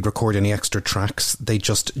studio to re-record any extra tracks. They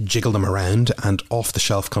just jiggle them around, and off the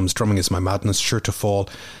shelf comes Drumming Is My Madness, Sure to Fall,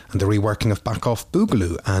 and the reworking of Back Off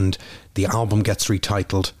Boogaloo. And the album gets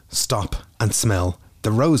retitled Stop and Smell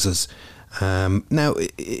the Roses. Now,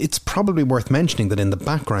 it's probably worth mentioning that in the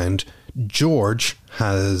background, George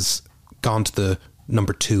has gone to the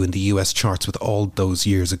number 2 in the US charts with All Those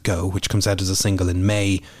Years Ago, which comes out as a single in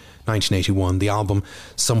May 1981. The album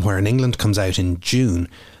Somewhere in England comes out in June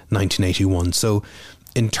 1981. So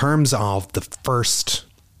in terms of the first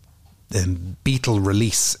Beatle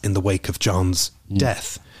release in the wake of John's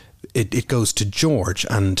death, it goes to George,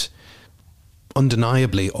 and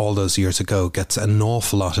undeniably All Those Years Ago gets an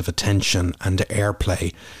awful lot of attention and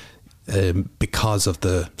airplay because of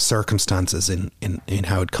the circumstances in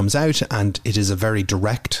how it comes out, and it is a very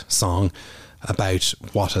direct song about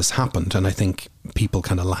what has happened, and I think people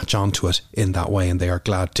kind of latch onto it in that way, and they are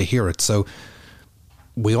glad to hear it. So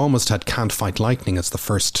we almost had Can't Fight Lightning as the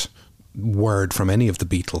first word from any of the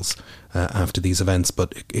Beatles after these events,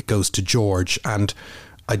 but it goes to George, and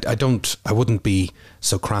I wouldn't be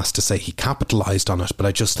so crass to say he capitalised on it, but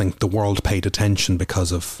I just think the world paid attention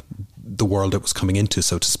because of the world it was coming into,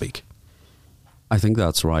 so to speak. I think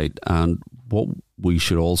that's right. And what we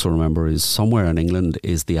should also remember is Somewhere in England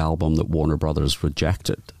is the album that Warner Brothers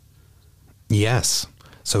rejected. Yes.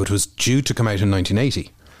 So it was due to come out in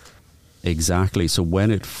 1980. Exactly. So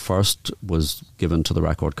when it first was given to the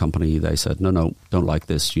record company, they said, no, don't like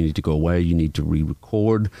this. You need to go away. You need to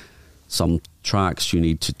re-record some tracks. You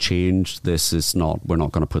need to change. We're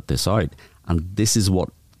not going to put this out. And this is what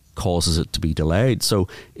causes it to be delayed. So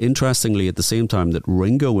interestingly, at the same time that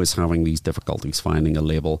Ringo is having these difficulties finding a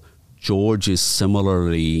label, George is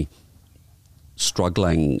similarly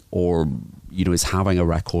struggling, or is having a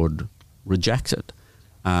record rejected,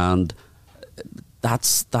 and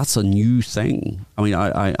that's a new thing. I mean,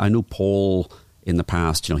 I know Paul in the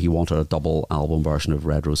past, he wanted a double album version of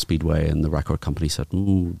Red Rose Speedway, and the record company said,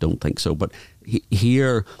 don't think so. But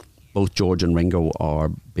here, both George and Ringo are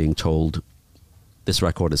being told this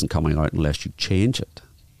record isn't coming out unless you change it,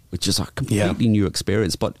 which is a completely new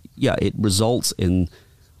experience. But yeah, it results in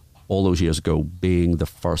All Those Years Ago being the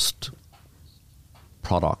first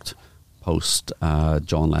product post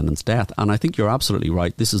John Lennon's death. And I think you're absolutely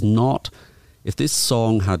right. This is not, if this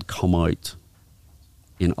song had come out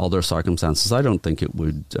in other circumstances, I don't think it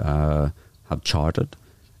would have charted.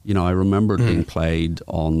 I remember it being played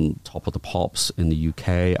on Top of the Pops in the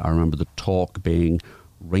UK. I remember the talk being,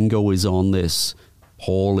 Ringo is on this,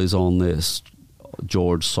 Paul is on this,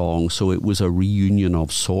 George songs, so it was a reunion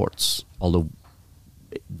of sorts, although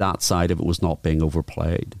that side of it was not being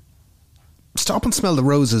overplayed. Stop and Smell the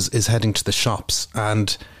Roses is heading to the shops,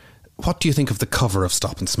 and what do you think of the cover of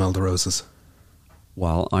Stop and Smell the Roses?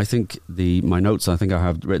 Well, I think my notes, I think I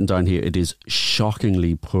have written down here, it is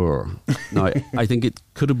shockingly poor. Now, I think it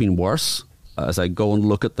could have been worse. As I go and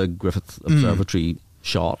look at the Griffith Observatory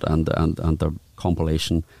shot and the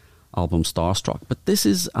compilation album Starstruck, but this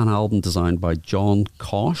is an album designed by John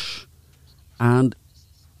Kosh, and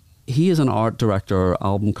he is an art director,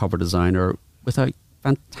 album cover designer with a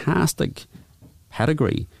fantastic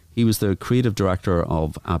pedigree. He was the creative director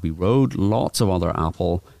of Abbey Road, lots of other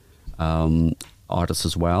Apple artists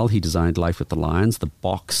as well. He designed Life with the Lions, the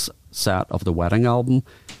box set of the Wedding album,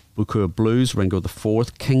 Buku of Blues, Ringo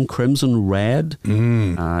IV, King Crimson Red,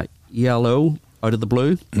 ELO, Out of the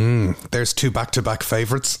Blue. There's two back-to-back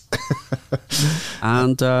favourites.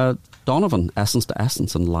 And Donovan, Essence to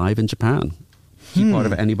Essence, and Live in Japan. Keep part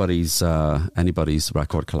of anybody's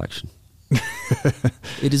record collection.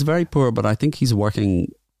 It is very poor, but I think he's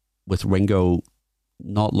working with Ringo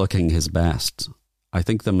not looking his best. I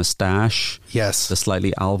think the moustache, yes, the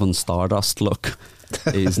slightly Alvin Stardust look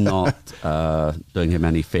is not doing him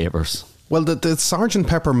any favours. Well, the Sgt.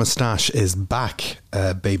 Pepper moustache is back,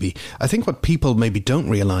 baby. I think what people maybe don't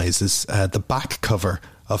realise is the back cover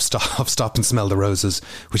of Stop and Smell the Roses,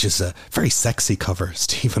 which is a very sexy cover,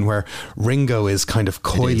 Stephen, where Ringo is kind of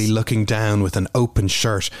coyly looking down with an open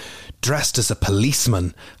shirt, dressed as a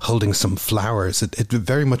policeman holding some flowers. It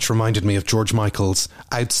very much reminded me of George Michael's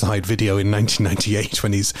Outside video in 1998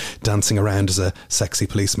 when he's dancing around as a sexy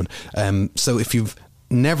policeman. So if you've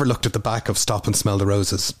never looked at the back of Stop and Smell the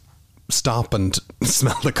Roses, stop and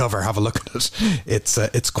smell the cover, have a look at it.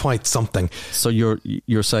 It's quite something. So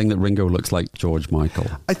you're saying that Ringo looks like George Michael?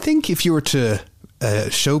 I think if you were to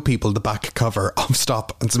show people the back cover of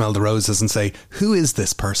Stop and Smell the Roses and say, who is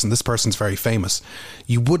this person? This person's very famous.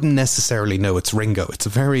 You wouldn't necessarily know it's Ringo. It's a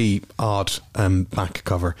very odd back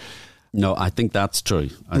cover. No, I think that's true.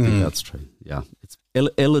 I think that's true. Yeah. It's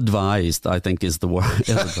ill-advised, I think, is the word.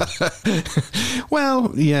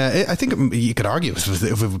 Well, yeah, I think you could argue if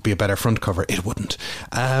it would be a better front cover. It wouldn't.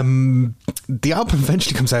 The album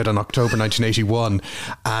eventually comes out on October 1981,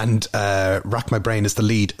 and Rack My Brain is the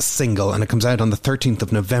lead single, and it comes out on the 13th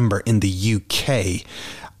of November in the UK.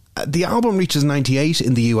 The album reaches 98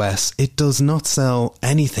 in the US. It does not sell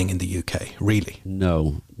anything in the UK, really.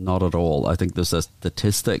 No, not at all. I think there's a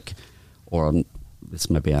statistic, or this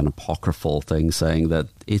may be an apocryphal thing, saying that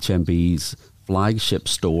HMB's flagship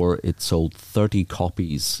store, it sold 30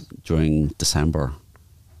 copies during December.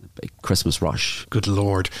 Big Christmas rush. Good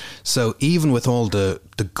Lord. So even with all the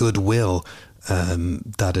goodwill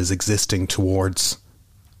that is existing towards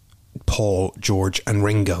Paul, George and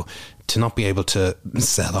Ringo, to not be able to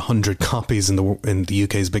sell 100 copies in the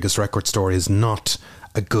UK's biggest record store is not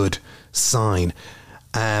a good sign.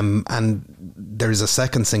 And there is a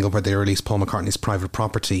second single where they released Paul McCartney's Private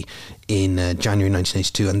Property in January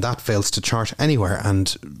 1982, and that fails to chart anywhere.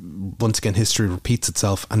 And once again, history repeats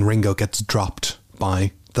itself, and Ringo gets dropped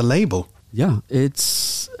by the label. Yeah, it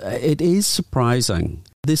is surprising.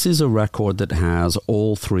 This is a record that has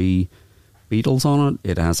all three Beatles on it.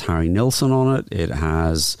 It has Harry Nilsson on it. It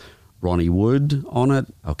has Ronnie Wood on it.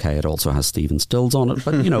 Okay, it also has Stephen Stills on it.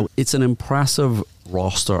 But, it's an impressive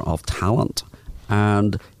roster of talent.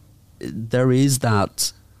 And there is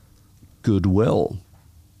that goodwill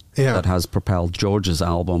that has propelled George's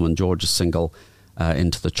album and George's single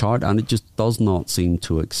into the chart. And it just does not seem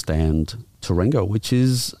to extend to Ringo, which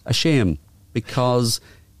is a shame. Because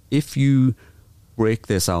if you break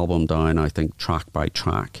this album down, I think, track by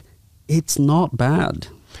track, it's not bad.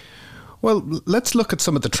 Well, let's look at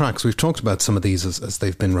some of the tracks. We've talked about some of these as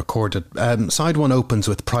they've been recorded. Side one opens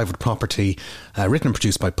with Private Property, written and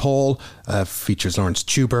produced by Paul, features Lawrence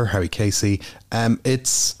Tuber, Harry Casey.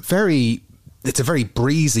 It's a very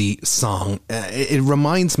breezy song. It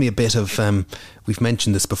reminds me a bit of, we've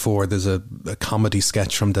mentioned this before, there's a comedy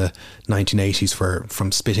sketch from the 1980s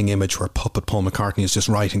from Spitting Image where puppet Paul McCartney is just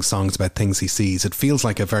writing songs about things he sees. It feels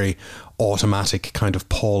like a very automatic kind of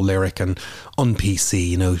Paul lyric, and on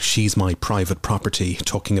PC, she's my private property,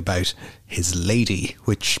 talking about his lady,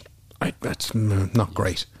 which that's not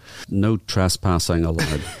great. No trespassing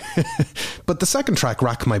allowed. But the second track,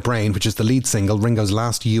 Rack My Brain, which is the lead single, Ringo's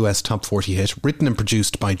last US top 40 hit, written and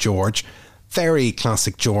produced by George. Very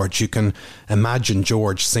classic George. You can imagine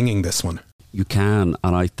George singing this one. You can,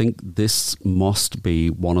 and I think this must be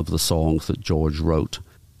one of the songs that George wrote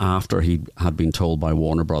after he had been told by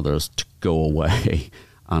Warner Brothers to go away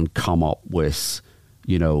and come up with,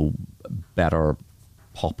 better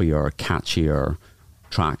poppier, catchier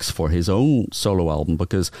tracks for his own solo album,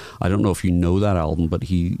 because I don't know if you know that album, but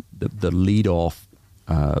the lead off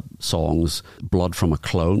songs, Blood from a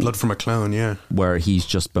Clone, yeah, where he's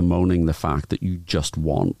just bemoaning the fact that you just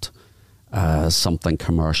want something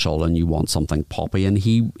commercial and you want something poppy, and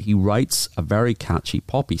he writes a very catchy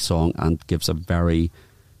poppy song and gives a very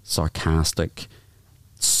sarcastic,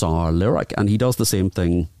 sour lyric, and he does the same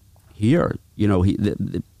thing here. You know,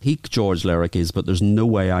 the peak George lyric is, but there's no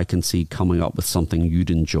way I can see coming up with something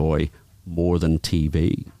you'd enjoy more than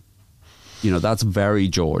TV. You know, that's very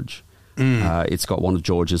George. It's got one of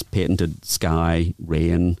George's patented Sky,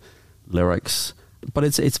 Rain lyrics, but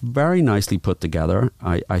it's very nicely put together.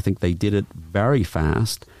 I think they did it very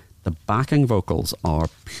fast. The backing vocals are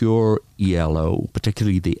pure ELO,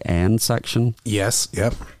 particularly the end section. Yes,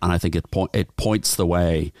 yep. And I think it points the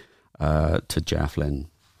way to Jeff Lynne.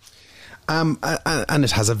 And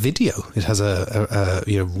it has a video. It has a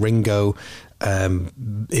Ringo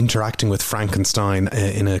interacting with Frankenstein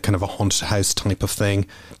in a kind of a haunted house type of thing.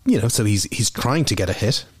 You know, so he's trying to get a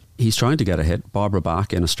hit. He's trying to get a hit. Barbara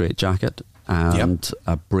Bach in a straitjacket and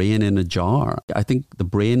a brain in a jar. I think the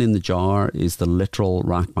brain in the jar is the literal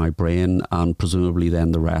rack my brain, and presumably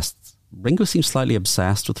then the rest. Ringo seems slightly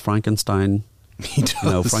obsessed with Frankenstein. He does. You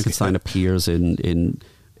know, Frankenstein appears in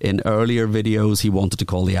earlier videos. He wanted to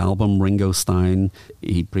call the album Ringo Stein.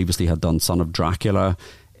 He previously had done Son of Dracula.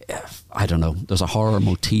 I don't know. There's a horror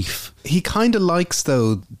motif. He kind of likes,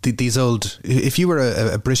 though, these old... If you were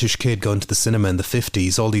a British kid going to the cinema in the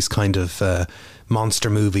 50s, all these kind of monster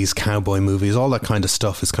movies, cowboy movies, all that kind of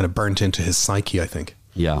stuff is kind of burnt into his psyche, I think.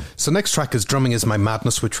 Yeah. So next track is Drumming Is My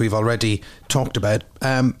Madness, which we've already talked about.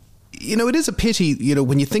 You know, it is a pity, you know,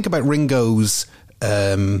 when you think about Ringo's...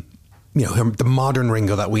 you know, the modern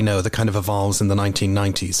Ringo that we know, that kind of evolves in the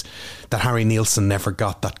 1990s, that Harry Nilsson never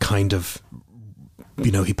got that kind of...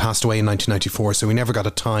 You know, he passed away in 1994, so we never got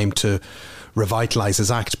a time to revitalise his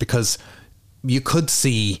act, because you could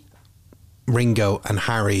see Ringo and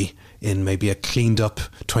Harry in maybe a cleaned up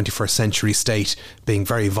 21st century state being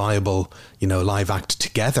very viable, you know, live act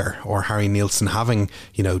together, or Harry Nilsson having,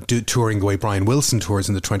 you know, touring the way Brian Wilson tours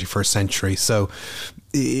in the 21st century. So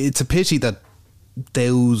it's a pity that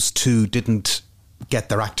those two didn't get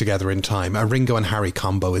their act together in time. A Ringo and Harry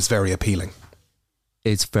combo is very appealing.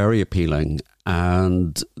 It's very appealing.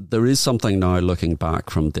 And there is something now, looking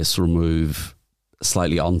back from this remove,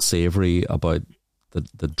 slightly unsavoury about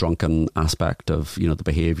the drunken aspect of, you know, the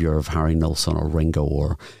behaviour of Harry Nilsson or Ringo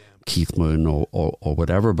or Keith Moon or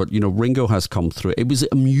whatever. But, you know, Ringo has come through. It was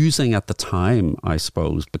amusing at the time, I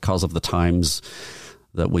suppose, because of the times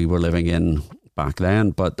that we were living in back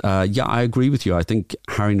then. But yeah, I agree with you. I think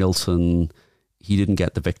Harry Nilsson, he didn't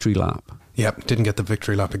get the victory lap. Yep, didn't get the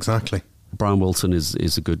victory lap, exactly. Brian Wilson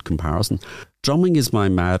is a good comparison. Drumming Is My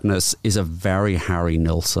Madness is a very Harry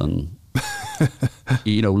Nilsson,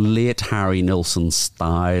 you know, late Harry Nilsson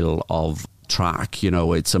style of track. You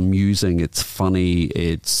know, it's amusing, it's funny,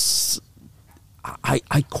 it's...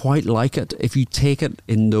 I quite like it. If you take it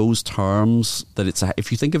in those terms, that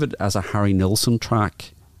if you think of it as a Harry Nilsson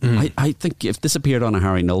track, I think if this appeared on a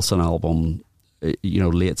Harry Nilsson album, you know,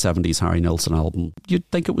 late 70s Harry Nilsson album, you'd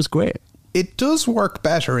think it was great. It does work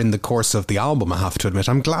better in the course of the album, I have to admit.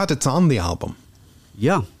 I'm glad it's on the album.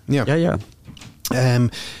 Yeah.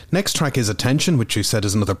 Next track is Attention, which you said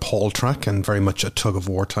is another Paul track and very much a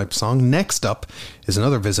tug-of-war type song. Next up is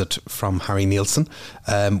another visit from Harry Nilsson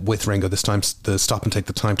with Ringo, this time the Stop and Take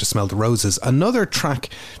the Time to Smell the Roses. Another track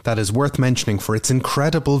that is worth mentioning for its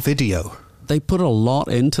incredible video. They put a lot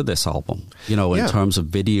into this album, you know, in terms of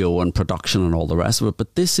video and production and all the rest of it.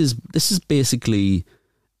 But this is basically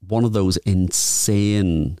one of those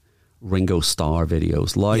insane Ringo Starr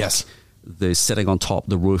videos, like the sitting on top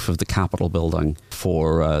the roof of the Capitol building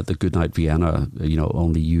for the Goodnight Vienna, you know,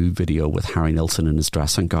 Only You video with Harry Nilsson in his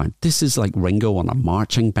dressing gown. This is like Ringo on a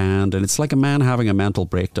marching band, and it's like a man having a mental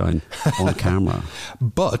breakdown on camera.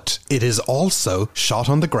 But it is also shot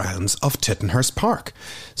on the grounds of Tittenhurst Park.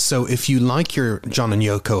 So if you like your John and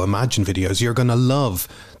Yoko Imagine videos, you're going to love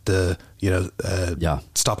the, you know,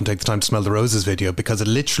 Stop and Take the Time to Smell the Roses video, because it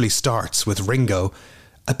literally starts with Ringo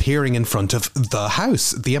appearing in front of the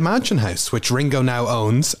house, the Imagine house, which Ringo now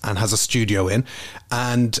owns and has a studio in,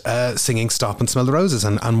 and singing Stop and Smell the Roses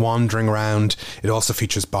and wandering around. It also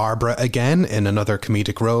features Barbara again in another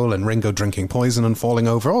comedic role, and Ringo drinking poison and falling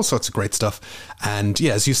over, all sorts of great stuff. And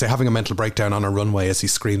yeah, as you say, having a mental breakdown on a runway as he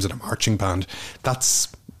screams at a marching band. That's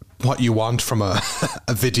what you want from a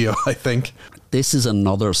video, I think. This is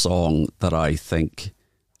another song that I think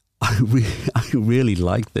I really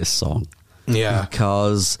like this song. Yeah.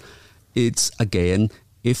 Because it's, again,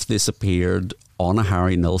 if this appeared on a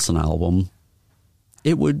Harry Nilsson album,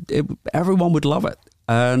 everyone would love it.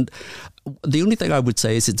 And the only thing I would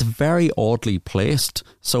say is it's very oddly placed.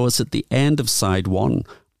 So it's at the end of side one,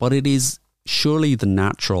 but it is surely the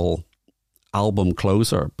natural album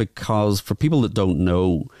closer, because for people that don't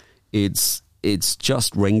know, it's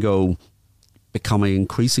just Ringo becoming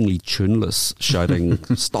increasingly tuneless, shouting,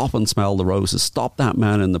 "Stop and smell the roses, stop that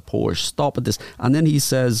man in the Porsche, stop at this." And then he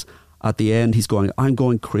says at the end, he's going, "I'm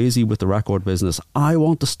going crazy with the record business. I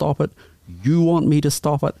want to stop it. You want me to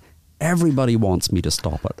stop it. Everybody wants me to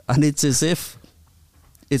stop it." And it's as if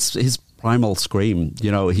it's his primal scream.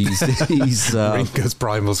 You know, he's Ringo's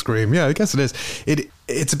primal scream. Yeah, I guess it is.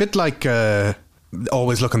 It's a bit like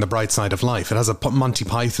always look on the bright side of life. It has a Monty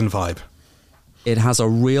Python vibe. It has a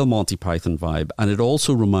real Monty Python vibe, and it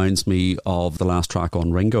also reminds me of the last track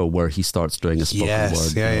on Ringo, where he starts doing a spoken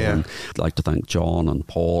word. Yeah. And I'd like to thank John and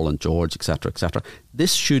Paul and George, etc., etc.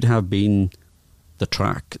 This should have been the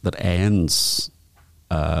track that ends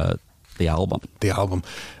the album.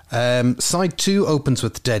 Side 2 opens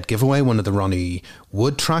with Dead Giveaway, one of the Ronnie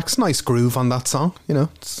Wood tracks. Nice groove on that song. You know,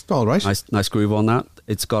 it's all right. Nice groove on that.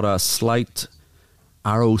 It's got a slight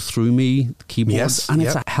Arrow Through Me keyboard, and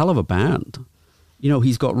it's a hell of a band. You know,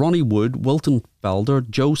 he's got Ronnie Wood, Wilton Felder,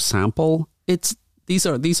 Joe Sample. These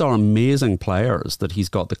are amazing players that he's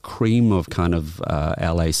got the cream of kind of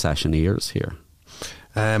LA sessioneers here.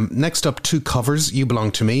 Next up, 2 covers. You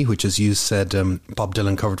Belong to Me, which, as you said, Bob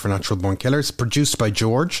Dylan covered for Natural Born Killers, produced by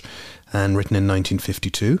George and written in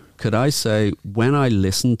 1952. Could I say, when I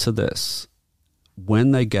listen to this,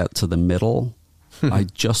 when they get to the middle, I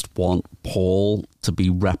just want Paul to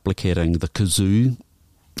be replicating the kazoo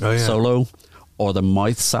solo or the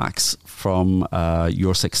mouth sax from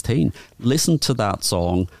You're 16. Listen to that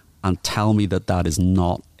song and tell me that is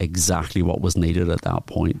not exactly what was needed at that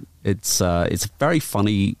point. It's a very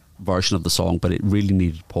funny version of the song, but it really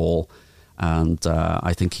needed Paul, and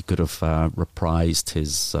I think he could have reprised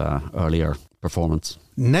his earlier performance.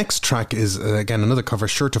 Next track is, again, another cover,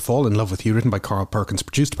 Sure to Fall in Love with You, written by Carl Perkins,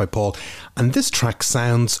 produced by Paul, and this track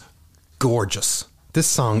sounds gorgeous. This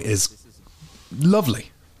song is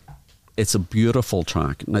lovely. It's a beautiful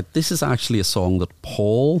track. Now, this is actually a song that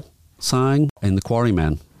Paul sang in the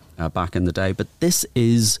Quarrymen back in the day, but this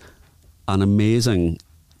is an amazing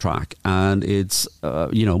track, and it's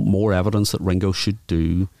more evidence that Ringo should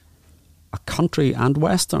do a country and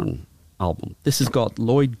western album. This has got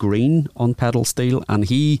Lloyd Green on pedal steel, and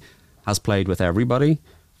he has played with everybody: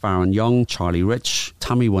 Farron Young, Charlie Rich,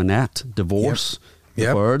 Tammy Wynette, Divorce,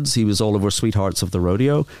 The Byrds. He was all over Sweethearts of the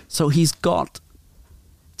Rodeo. So he's got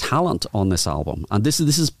talent on this album, and this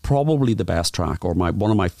is probably the best track, or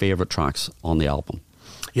one of my favourite tracks on the album.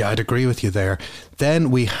 Yeah, I'd agree with you there. Then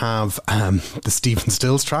we have the Stephen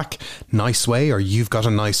Stills track, Nice Way, or You've Got a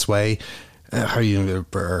Nice Way. How are you?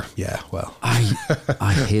 Yeah, well,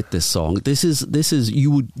 I hate this song. This is this is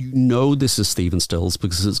Stephen Stills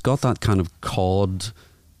because it's got that kind of cod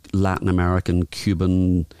Latin American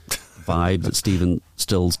Cuban vibe that Stephen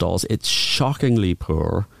Stills does. It's shockingly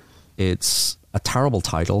poor. It's a terrible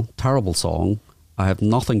title, terrible song. I have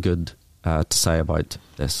nothing good to say about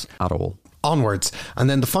this at all. Onwards. And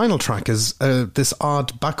then the final track is this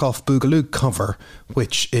odd Back Off Boogaloo cover,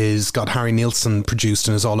 which is got Harry Nilsson produced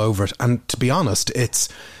and is all over it. And to be honest, it's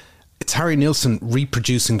Harry Nilsson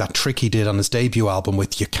reproducing that trick he did on his debut album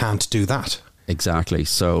with You Can't Do That. Exactly.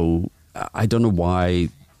 So I don't know why.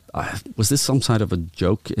 Was this some sort of a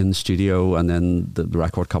joke in the studio, and then the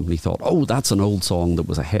record company thought, oh, that's an old song that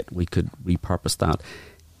was a hit, we could repurpose that.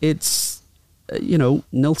 It's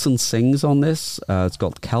Nilsson sings on this. It's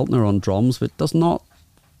got Keltner on drums, but it does not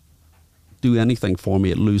do anything for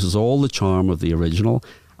me. It loses all the charm of the original.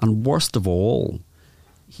 And worst of all,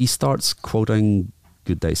 he starts quoting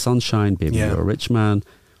Good Day Sunshine, Baby You're a Rich Man,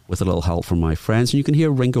 with a little help from my friends. And you can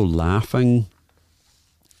hear Ringo laughing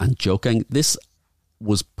and joking. This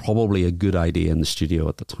was probably a good idea in the studio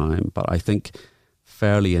at the time, but I think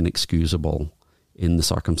fairly inexcusable in the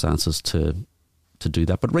circumstances to do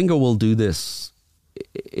that. But Ringo will do this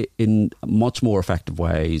in much more effective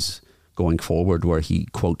ways going forward, where he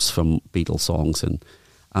quotes from Beatles songs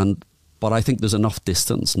but I think there's enough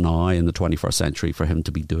distance now in the 21st century for him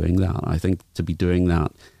to be doing that. I think to be doing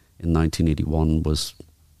that in 1981 was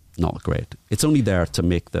not great. It's only there to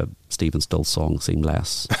make the Stephen Stills song seem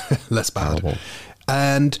less bad. Terrible.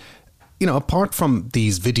 And apart from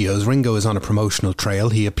these videos, Ringo is on a promotional trail.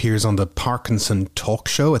 He appears on the Parkinson talk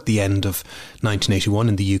show at the end of 1981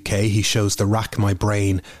 in the UK. He shows the Rack My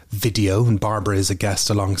Brain video, and Barbara is a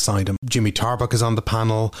guest alongside him. Jimmy Tarbuck is on the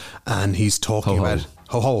panel, and he's talking about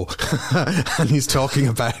ho. And he's talking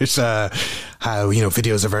about how,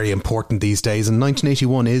 videos are very important these days. And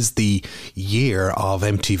 1981 is the year of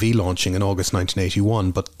MTV launching in August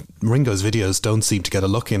 1981. But Ringo's videos don't seem to get a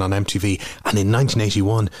look in on MTV. And in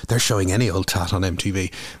 1981, they're showing any old tat on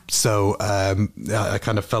MTV. So I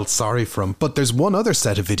kind of felt sorry for him. But there's one other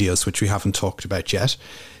set of videos which we haven't talked about yet.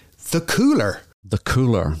 The Cooler. The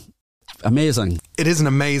Cooler. Amazing. It is an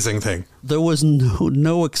amazing thing. There was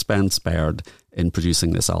no expense spared in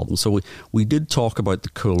producing this album. So we did talk about The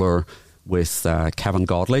Cooler with Kevin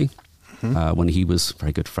Godley when he was a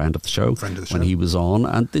very good friend of the show. When he was on.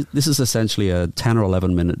 And this is essentially a 10 or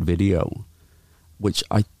 11 minute video, which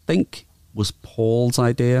I think was Paul's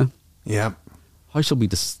idea. Yeah. How shall we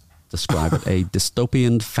describe it? A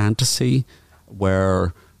dystopian fantasy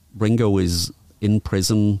where Ringo is in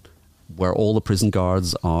prison, where all the prison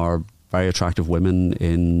guards are very attractive women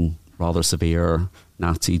in rather severe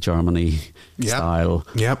Nazi Germany style.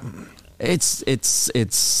 Yep.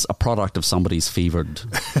 It's a product of somebody's fevered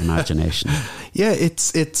imagination. Yeah,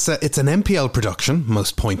 it's an MPL production,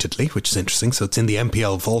 most pointedly, which is interesting. So it's in the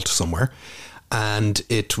MPL vault somewhere. And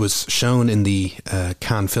it was shown in the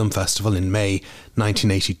Cannes Film Festival in May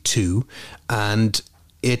 1982. And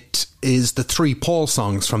it is the 3 Paul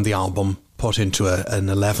songs from the album put into an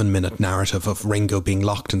 11-minute narrative of Ringo being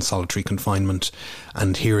locked in solitary confinement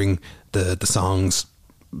and hearing the songs,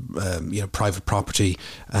 Private Property,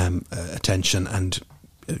 Attention, and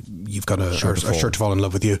You've Got a Sure to Fall in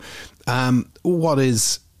Love with You. What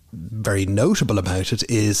is very notable about it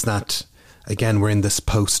is that, again, we're in this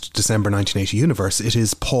post-December 1980 universe. It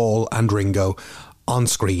is Paul and Ringo on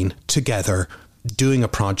screen together doing a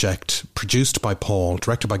project produced by Paul,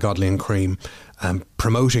 directed by Godley and Cream,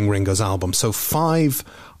 promoting Ringo's album. So 5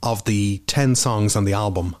 of the 10 songs on the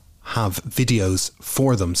album have videos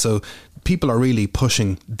for them. So people are really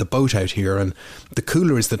pushing the boat out here. And The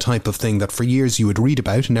Cooler is the type of thing that for years you would read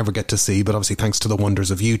about and never get to see. But obviously, thanks to the wonders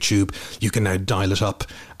of YouTube, you can now dial it up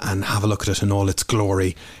and have a look at it in all its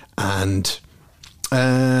glory. And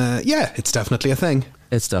it's definitely a thing.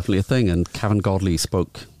 It's definitely a thing. And Kevin Godley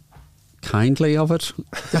spoke kindly of it,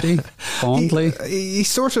 did he? Fondly? He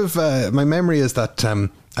sort of, my memory is that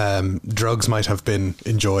drugs might have been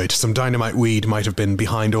enjoyed. Some dynamite weed might have been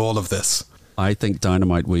behind all of this. I think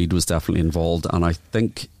dynamite weed was definitely involved, and I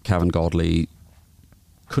think Kevin Godley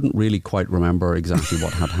couldn't really quite remember exactly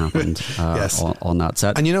what had happened on that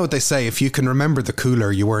set. And you know what they say, if you can remember The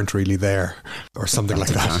Cooler, you weren't really there, or something like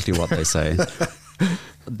that. That's exactly what they say.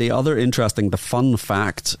 The fun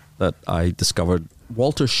fact that I discovered,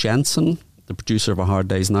 Walter Shenson, the producer of A Hard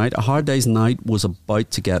Day's Night. A Hard Day's Night was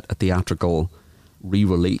about to get a theatrical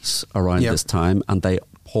re-release around this time, and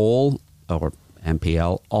Paul, or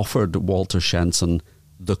MPL, offered Walter Shenson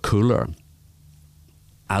The Cooler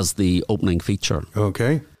as the opening feature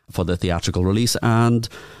for the theatrical release, and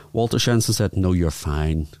Walter Shenson said, "No, you're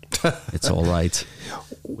fine. It's all right.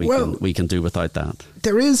 We can do without that."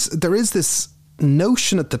 There is this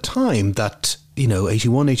notion at the time that,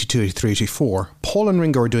 81, 82, 83, 84, Paul and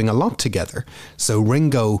Ringo are doing a lot together. So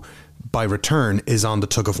Ringo, by return, is on the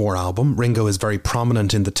Tug of War album. Ringo is very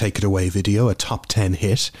prominent in the Take It Away video, a top 10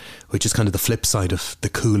 hit, which is kind of the flip side of The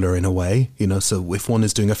Cooler in a way. So if one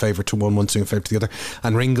is doing a favour to one, one's doing a favour to the other.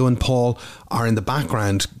 And Ringo and Paul are in the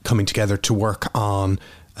background coming together to work on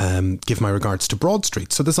Give My Regards to Broad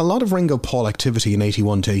Street. So there's a lot of Ringo-Paul activity in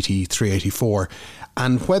 81 to 83, 84.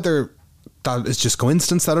 And whether that is just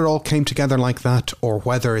coincidence that it all came together like that, or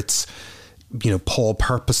whether it's, Paul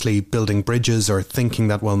purposely building bridges or thinking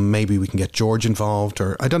that, well, maybe we can get George involved,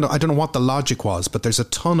 or I don't know what the logic was, but there's a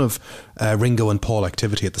ton of Ringo and Paul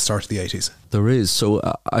activity at the start of the 80s. There is. So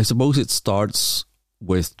I suppose it starts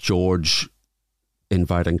with George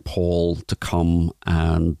inviting Paul to come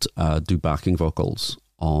and do backing vocals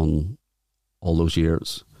on All Those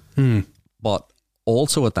Years. But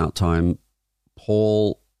also at that time,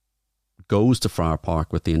 Paul goes to Friar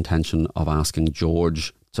Park with the intention of asking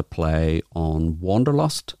George to play on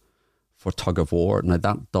Wanderlust for Tug of War. Now,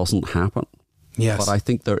 that doesn't happen. Yes. But I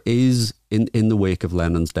think there is, in the wake of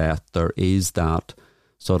Lennon's death, there is that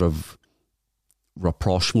sort of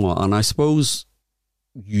rapprochement. And I suppose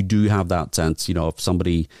you do have that sense, if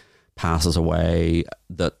somebody passes away,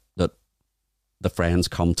 that the friends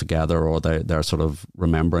come together, or they're sort of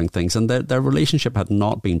remembering things. And their relationship had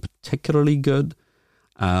not been particularly good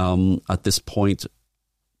at this point.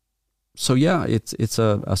 So yeah, it's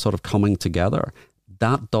a sort of coming together.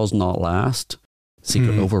 That does not last.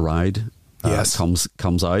 Secret Override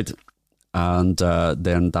comes out, and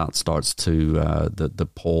then that starts to the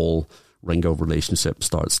Paul Ringo relationship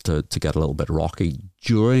starts to get a little bit rocky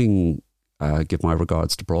during Give My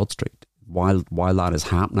Regards to Broad Street. while that is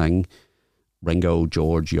happening, Ringo,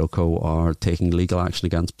 George, Yoko are taking legal action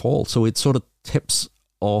against Paul. So it sort of tips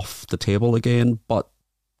off the table again. But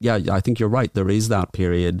yeah, I think you're right. There is that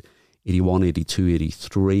period, 81, 82,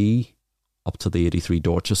 83, up to the 83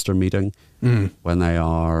 Dorchester meeting, when they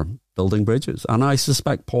are building bridges. And I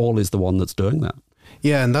suspect Paul is the one that's doing that.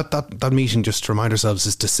 Yeah, and that meeting, just to remind ourselves,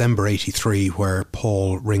 is December 83, where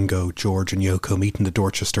Paul, Ringo, George and Yoko meet in the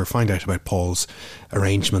Dorchester, find out about Paul's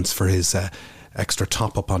arrangements for his extra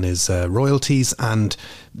top-up on his royalties, and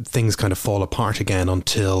things kind of fall apart again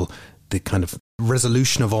until the kind of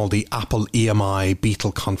resolution of all the Apple EMI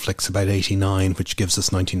Beatle conflicts about 89, which gives us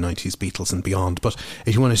 1990s Beatles and beyond. But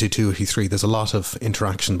 81, 82, 83, there's a lot of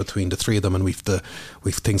interaction between the three of them, and we've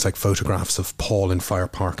things like photographs of Paul in Fire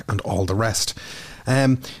Park and all the rest.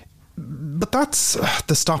 But that's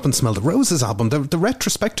the Stop and Smell the Roses album. The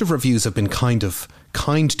retrospective reviews have been kind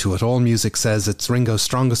to it. All Music says it's Ringo's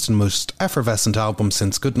strongest and most effervescent album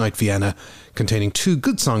since Goodnight Vienna, containing 2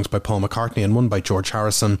 good songs by Paul McCartney and 1 by George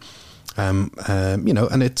Harrison. And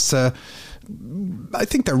it's I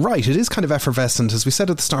think they're right. It is kind of effervescent. As we said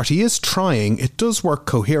at the start, he is trying. It does work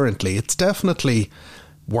coherently. It's definitely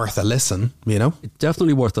worth a listen, It's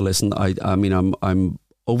definitely worth a listen. I mean, I'm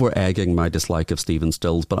over-egging my dislike of Stephen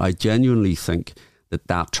Stills, but I genuinely think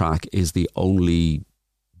that track is the only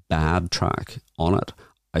bad track on it.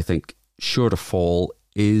 I think Sure to Fall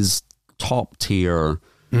is top-tier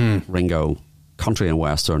Ringo, country and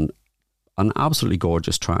western, an absolutely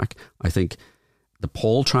gorgeous track. I think the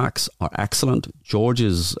Paul tracks are excellent.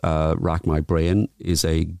 George's Rack My Brain is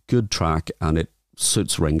a good track, and it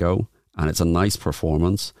suits Ringo, and it's a nice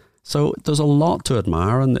performance. So there's a lot to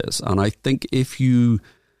admire in this, and I think if you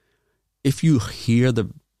hear the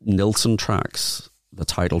Nilsson tracks, the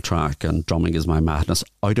title track and Drumming Is My Madness,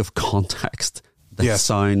 out of context, they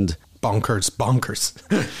sound bonkers,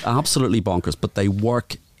 absolutely bonkers. But they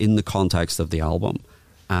work in the context of the album,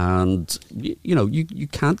 and you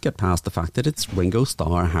can't get past the fact that it's Ringo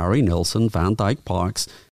Starr, Harry Nilsson, Van Dyke Parks.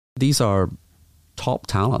 These are top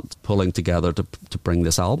talent pulling together to bring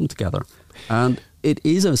this album together, and it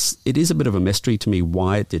is a bit of a mystery to me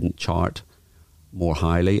why it didn't chart more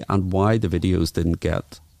highly and why the videos didn't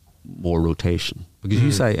get more rotation. Because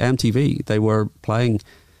you say MTV, they were playing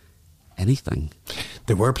anything.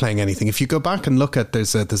 They were playing anything. If you go back and look at,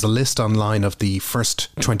 there's a list online of the first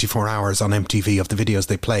 24 hours on MTV of the videos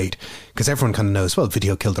they played, because everyone kind of knows, well,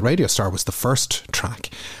 Video Killed the Radio Star was the first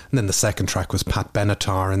track, and then the second track was Pat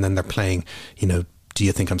Benatar, and then they're playing, Do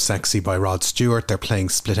You Think I'm Sexy by Rod Stewart. They're playing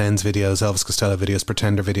Split Enz videos, Elvis Costello videos,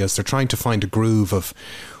 Pretender videos. They're trying to find a groove of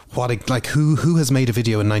who has made a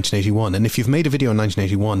video in 1981. And if you've made a video in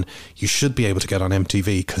 1981, you should be able to get on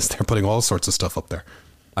MTV, because they're putting all sorts of stuff up there.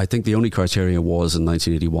 I think the only criteria was in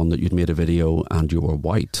 1981 that you'd made a video and you were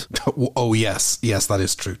white. Oh, yes, that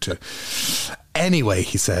is true too. Anyway,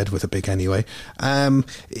 he said, with a big anyway,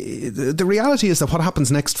 the reality is that what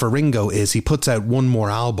happens next for Ringo is he puts out one more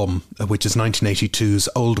album, which is 1982's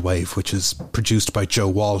Old Wave, which is produced by Joe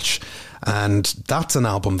Walsh. And that's an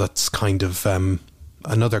album that's kind of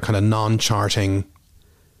another kind of non-charting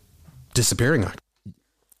disappearing act.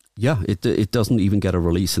 Yeah, it doesn't even get a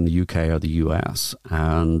release in the UK or the US.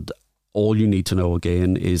 And all you need to know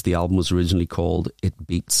again is the album was originally called It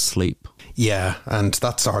Beats Sleep. Yeah, and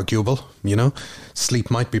that's arguable,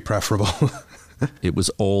 Sleep might be preferable. It was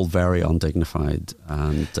all very undignified.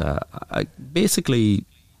 And basically,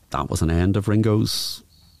 that was an end of Ringo's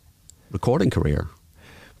recording career.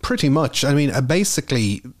 Pretty much. I mean,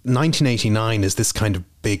 basically, 1989 is this kind of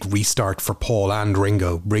big restart for Paul and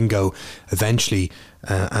Ringo. Ringo eventually,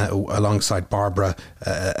 alongside Barbara,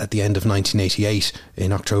 at the end of 1988,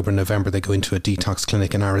 in October and November, they go into a detox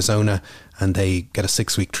clinic in Arizona and they get a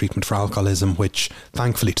 6-week treatment for alcoholism, which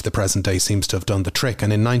thankfully to the present day seems to have done the trick.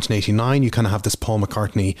 And in 1989, you kind of have this Paul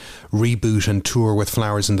McCartney reboot and tour with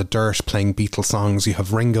Flowers in the Dirt, playing Beatles songs. You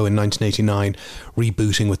have Ringo in 1989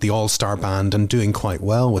 rebooting with the All-Star Band and doing quite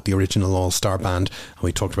well with the original All-Star Band. And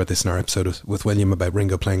we talked about this in our episode with William about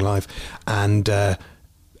Ringo playing live. And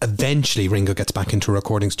eventually Ringo gets back into a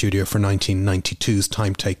recording studio for 1992's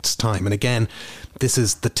Time Takes Time. And again, this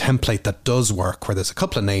is the template that does work, where there's a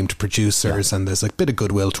couple of named producers and there's a bit of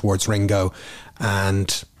goodwill towards Ringo.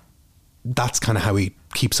 And that's kind of how he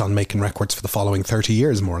keeps on making records for the following 30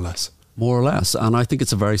 years, more or less. More or less. And I think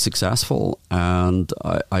it's a very successful, and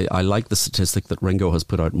I like the statistic that Ringo has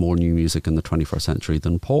put out more new music in the 21st century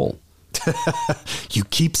than Paul. You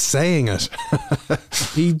keep saying it.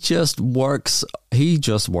 He just works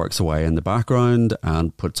away in the background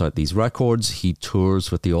and puts out these records. He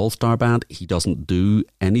tours with the All-Star Band. He doesn't do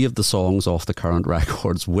any of the songs off the current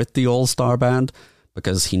records with the All-Star Band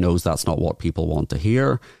because he knows that's not what people want to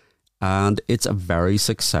hear. And it's a very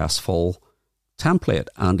successful template.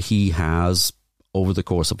 And he has, over the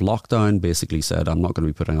course of lockdown, basically said, I'm not going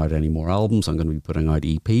to be putting out any more albums. I'm going to be putting out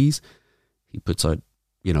EPs. He puts out,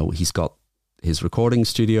 he's got his recording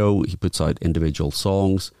studio. He puts out individual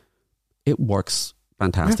songs. It works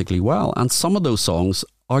fantastically well. And some of those songs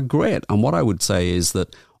are great. And what I would say is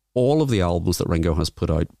that all of the albums that Ringo has put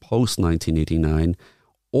out post 1989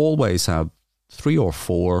 always have 3 or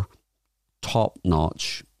 4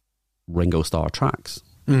 top-notch Ringo Starr tracks.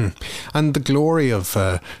 And the glory of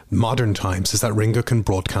modern times is that Ringo can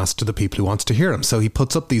broadcast to the people who wants to hear him. So he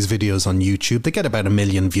puts up these videos on YouTube. They get about 1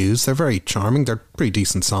 million views. They're very charming. They're pretty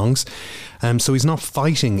decent songs. So he's not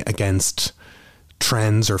fighting against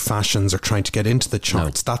trends or fashions or trying to get into the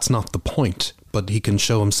charts. No. That's not the point. But he can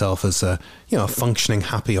show himself as a functioning,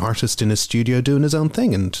 happy artist in his studio doing his own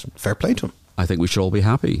thing, and fair play to him. I think we should all be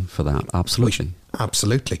happy for that. Absolutely.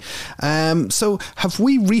 Absolutely. So have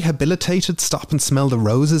we rehabilitated Stop and Smell the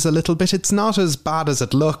Roses a little bit? It's not as bad as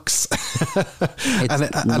it looks. and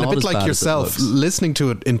a bit like yourself, listening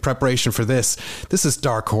to it in preparation for this is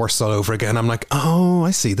Dark Horse all over again. I'm like, oh,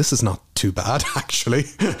 I see. This is not too bad, actually.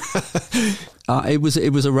 It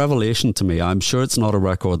was a revelation to me. I'm sure it's not a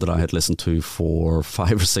record that I had listened to for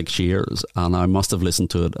 5 or 6 years, and I must have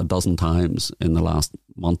listened to it a dozen times in the last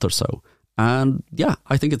month or so. And yeah,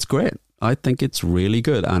 I think it's great. I think it's really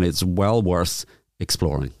good, and it's well worth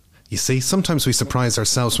exploring. You see, sometimes we surprise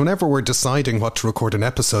ourselves whenever we're deciding what to record an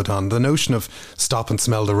episode on. The notion of Stop and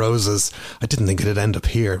Smell the Roses, I didn't think it'd end up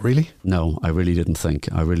here, really. No, I really didn't think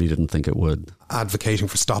it would. Advocating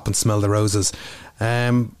for Stop and Smell the Roses.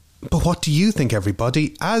 But what do you think,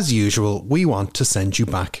 everybody? As usual, we want to send you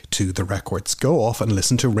back to the records. Go off and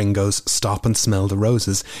listen to Ringo's Stop and Smell the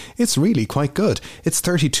Roses. It's really quite good. It's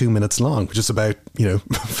 32 minutes long, which is about,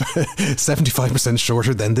 75%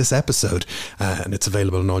 shorter than this episode. And it's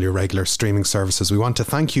available on all your regular streaming services. We want to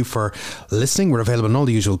thank you for listening. We're available in all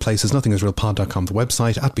the usual places. nothingisrealpod.com, the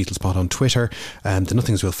website, at BeatlesPod on Twitter, the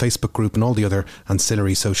Nothing Is Real Facebook group, and all the other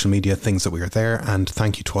ancillary social media things that we are there. And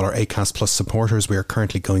thank you to all our Acast Plus supporters. We are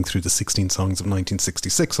currently going through the 16 songs of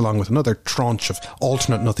 1966, along with another tranche of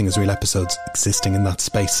alternate Nothing Is Real episodes existing in that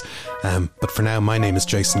space. But for now, my name is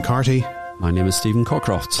Jason Carty. My name is Stephen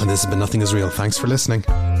Cockcroft. And this has been Nothing Is Real. Thanks for listening.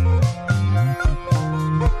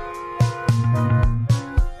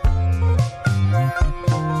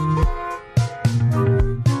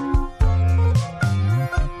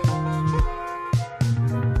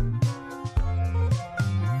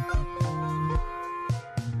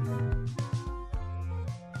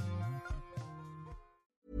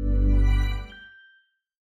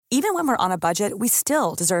 Even when we're on a budget, we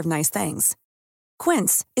still deserve nice things.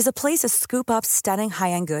 Quince is a place to scoop up stunning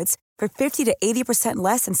high-end goods for 50 to 80%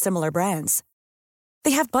 less than similar brands.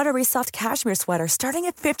 They have buttery soft cashmere sweaters starting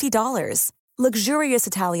at $50, luxurious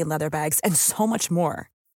Italian leather bags, and so much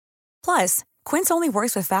more. Plus, Quince only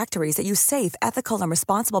works with factories that use safe, ethical, and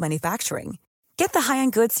responsible manufacturing. Get the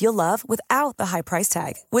high-end goods you'll love without the high price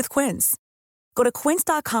tag with Quince. Go to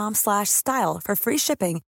quince.com/style for free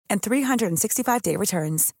shipping and 365-day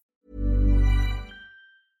returns.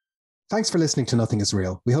 Thanks for listening to Nothing Is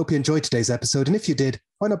Real. We hope you enjoyed today's episode, and if you did,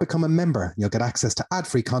 why not become a member? You'll get access to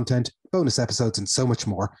ad-free content, bonus episodes, and so much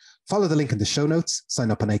more. Follow the link in the show notes,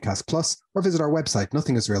 sign up on Acast Plus, or visit our website,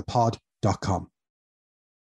 nothingisrealpod.com.